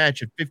through a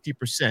match at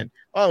 50%.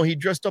 Oh, he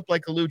dressed up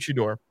like a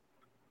luchador.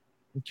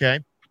 Okay.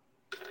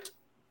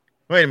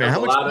 Wait a minute.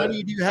 How much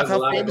money do you have?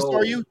 How famous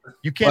are you?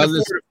 You can't afford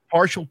a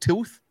partial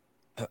tooth?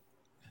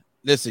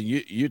 Listen,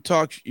 you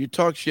talk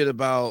shit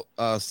about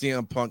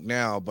CM Punk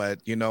now, but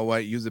you know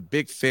what? You was a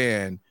big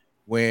fan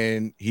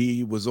when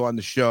he was on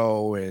the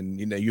show, and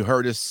you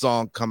heard his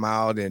song come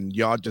out, and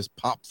y'all just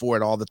pop for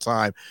it all the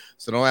time.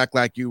 So don't act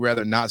like you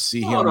rather not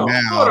see him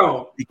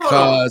now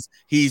because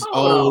he's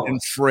old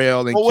and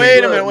frail. And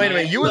wait a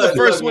minute. You were the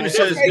first one who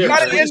says you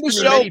got to end the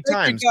show.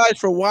 Thank you guys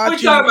for watching.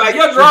 What you talking about?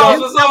 Your draws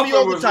was off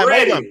all the time.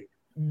 Hold on.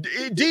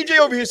 DJ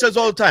over here says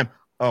all the time,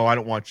 "Oh, I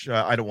don't watch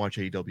AEW. I don't watch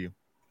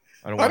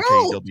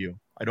AEW.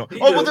 I don't."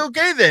 Oh, well,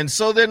 okay then.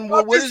 So then,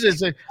 what is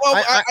this?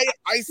 Well,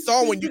 I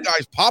saw when you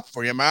guys pop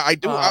for him. I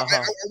do. I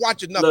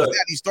watch enough of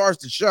that. He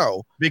starts the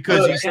show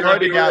because he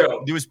started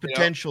out. There was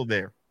potential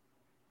there.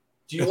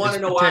 Do you want to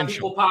know why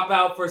people pop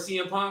out for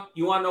CM Punk?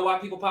 You want to know why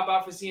people pop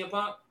out for CM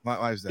Punk?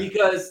 Why is that?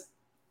 Because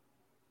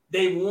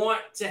they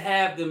want to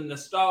have them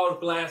nostalgia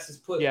glasses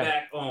put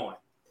back on,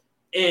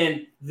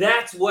 and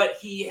that's what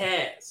he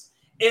has.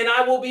 And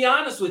I will be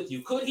honest with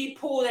you. Could he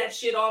pull that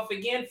shit off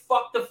again?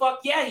 Fuck.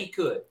 Yeah, he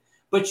could.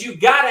 But you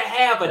got to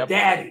have a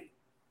daddy.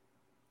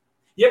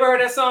 You ever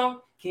heard that song?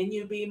 Can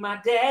you be my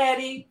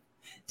daddy?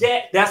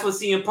 That's what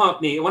CM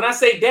Punk needs. When I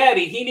say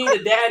daddy, he needs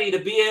a daddy to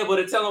be able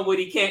to tell him what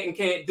he can and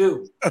can't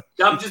do.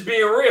 I'm just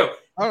being real.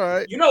 All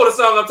right. You know the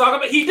song I'm talking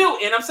about? He do.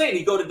 And I'm saying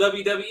he go to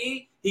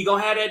WWE, he going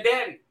to have that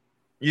daddy.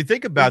 You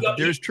think about it,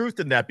 there's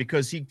truth in that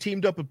because he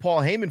teamed up with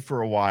Paul Heyman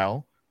for a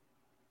while.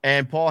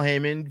 And Paul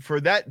Heyman,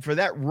 for that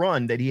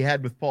run that he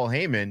had with Paul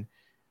Heyman,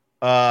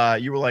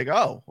 you were like,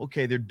 oh,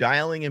 okay, they're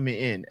dialing him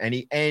in. And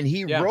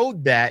he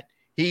rode that.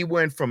 He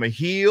went from a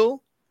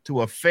heel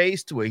to a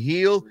face to a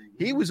heel.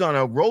 He was on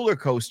a roller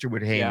coaster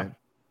with Heyman. Yeah.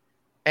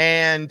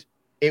 And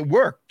it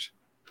worked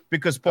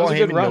because Paul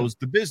Heyman knows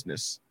the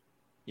business.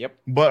 Yep.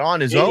 But on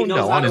his own,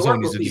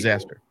 he's a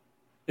disaster.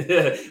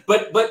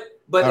 but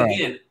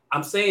again,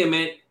 I'm saying,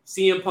 man,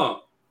 CM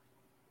Punk,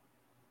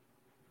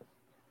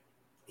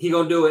 he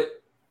gonna do it.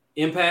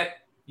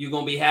 Impact, you're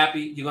gonna be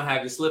happy. You're gonna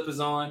have your slippers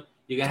on.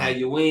 You're gonna have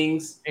your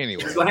wings.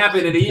 Anyway, it's gonna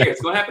happen in a year.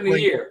 It's gonna happen in a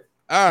year.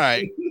 All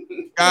right,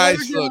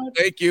 guys. Look,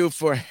 thank you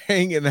for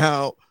hanging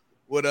out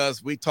with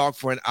us. We talked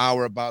for an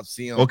hour about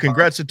CM. Well,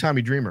 congrats to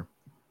Tommy Dreamer.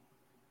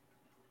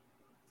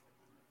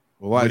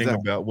 Well, why is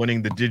that?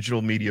 Winning the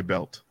digital media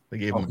belt. They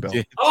gave him a belt.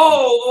 Yeah.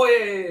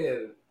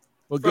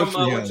 Well,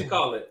 from what you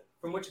call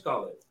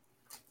it?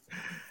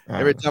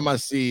 Every time I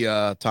see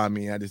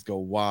Tommy, I just go,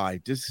 why?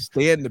 Just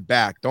stay in the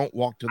back. Don't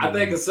walk to the I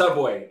think of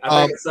Subway.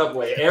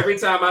 Every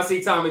time I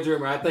see Tommy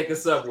Dreamer, I think of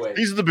Subway.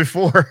 These are the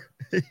before.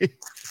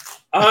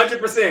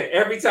 100%.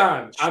 Every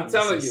time. I'm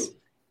telling you.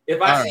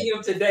 If I see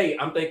him today,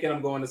 I'm thinking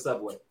I'm going to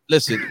Subway.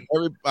 Listen,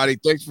 everybody,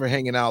 thanks for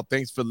hanging out.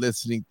 Thanks for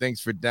listening.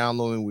 Thanks for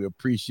downloading. We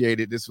appreciate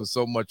it. This was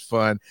so much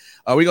fun.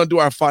 We're going to do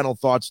our final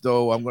thoughts,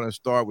 though. I'm going to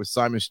start with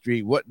Simon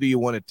Street. What do you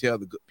want to tell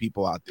the good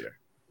people out there?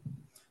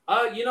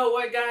 You know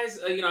what, guys?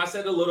 I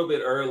said a little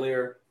bit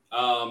earlier,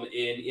 and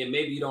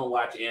maybe you don't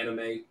watch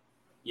anime,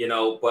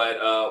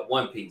 but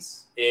One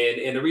Piece.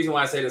 And the reason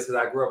why I say this is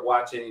because I grew up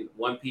watching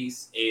One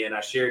Piece, and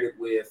I shared it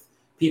with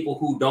people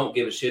who don't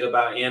give a shit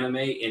about anime,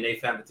 and they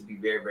found it to be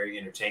very, very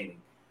entertaining.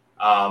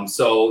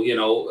 So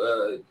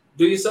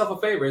do yourself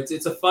a favor.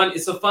 It's a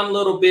fun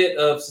little bit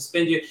of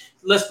suspend your.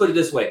 Let's put it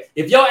this way: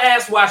 if your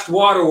ass watched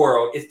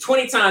Waterworld, it's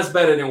 20 times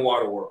better than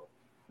Waterworld.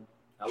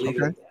 I'll leave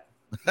it at that.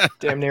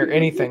 Damn near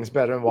anything's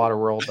better than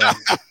Waterworld.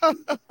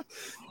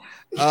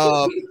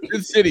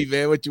 Good city,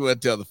 man. What you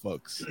want to tell the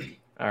folks?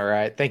 All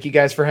right. Thank you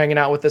guys for hanging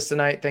out with us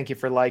tonight. Thank you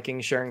for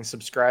liking, sharing,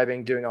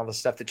 subscribing, doing all the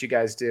stuff that you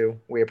guys do.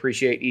 We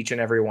appreciate each and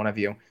every one of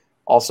you.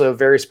 Also,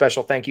 very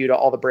special thank you to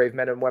all the brave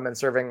men and women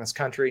serving this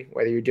country,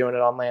 whether you're doing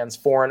it on lands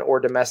foreign or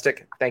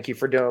domestic. Thank you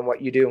for doing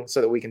what you do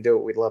so that we can do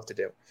what we'd love to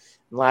do.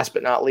 And last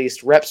but not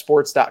least,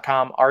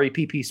 repsports.com,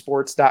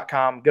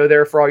 reppsports.com. Go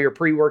there for all your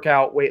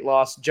pre-workout, weight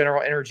loss,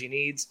 general energy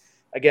needs.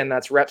 Again,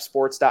 that's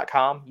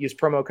repsports.com. Use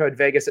promo code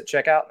Vegas at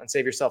checkout and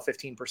save yourself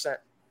 15%.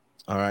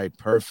 All right,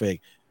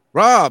 perfect.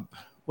 Rob,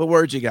 what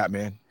words you got,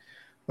 man?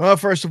 Well,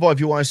 first of all, if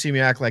you want to see me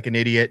act like an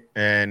idiot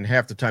and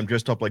half the time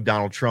dressed up like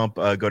Donald Trump,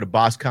 go to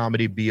Boss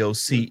Comedy,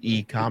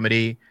 BOCE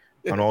Comedy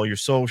on all your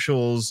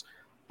socials.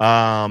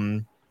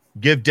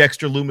 Give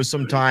Dexter Loomis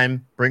some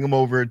time. Bring him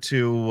over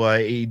to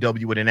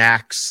AEW with an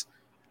axe.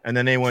 And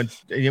then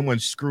anyone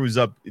screws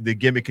up, the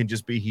gimmick can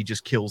just be he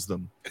just kills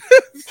them.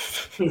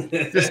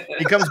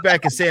 He comes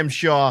back as Sam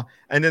Shaw,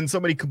 and then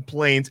somebody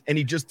complains, and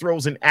he just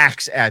throws an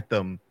axe at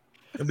them.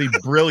 It'll be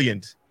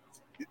brilliant.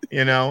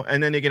 And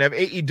then they can have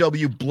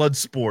AEW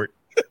Bloodsport.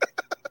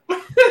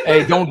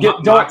 Hey, don't give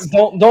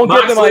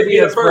them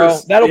ideas, bro.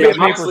 That'll be a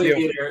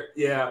pay-per-view.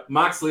 Yeah,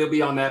 Moxley will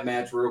be on that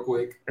match real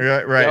quick.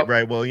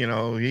 Right. Well,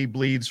 he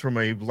bleeds from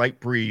a light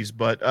breeze,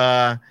 but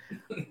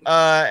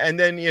and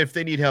then if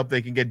they need help,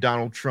 they can get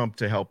Donald Trump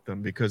to help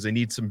them because they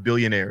need some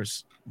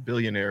billionaires.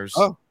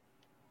 Oh,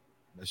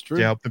 that's true.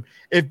 To help them.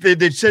 If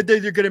they said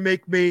that they're going to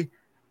make me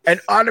an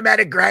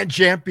automatic grand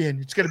champion,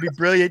 it's going to be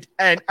brilliant,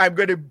 and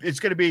it's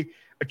going to be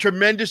a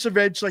tremendous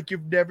event like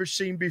you've never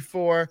seen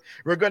before.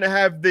 We're going to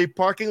have the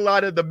parking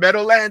lot of the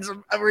Meadowlands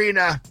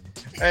Arena,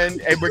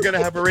 and we're going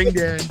to have a ring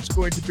there. And it's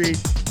going to be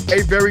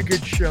a very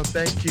good show.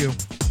 Thank you.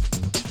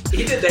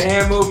 He did the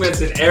hand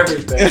movements and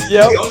everything.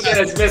 Yep. Don't get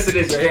as missing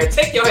as your hair.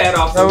 Take your hat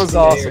off. That was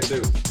awesome.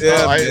 Too.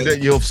 Yeah,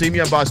 you'll see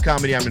me on Boss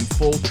Comedy. I'm in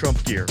full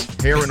Trump gear,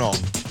 hair and all.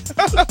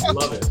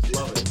 Love it.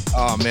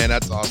 Oh, man,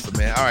 that's awesome,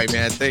 man. All right,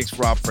 man. Thanks,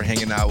 Rob, for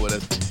hanging out with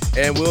us.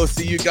 And we'll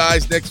see you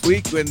guys next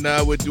week when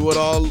we'll do it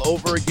all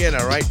over again.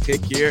 All right,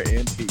 take care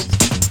and peace.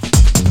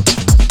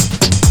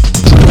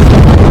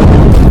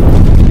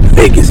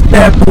 Vegas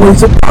Bad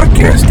Boys of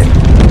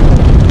Podcasting.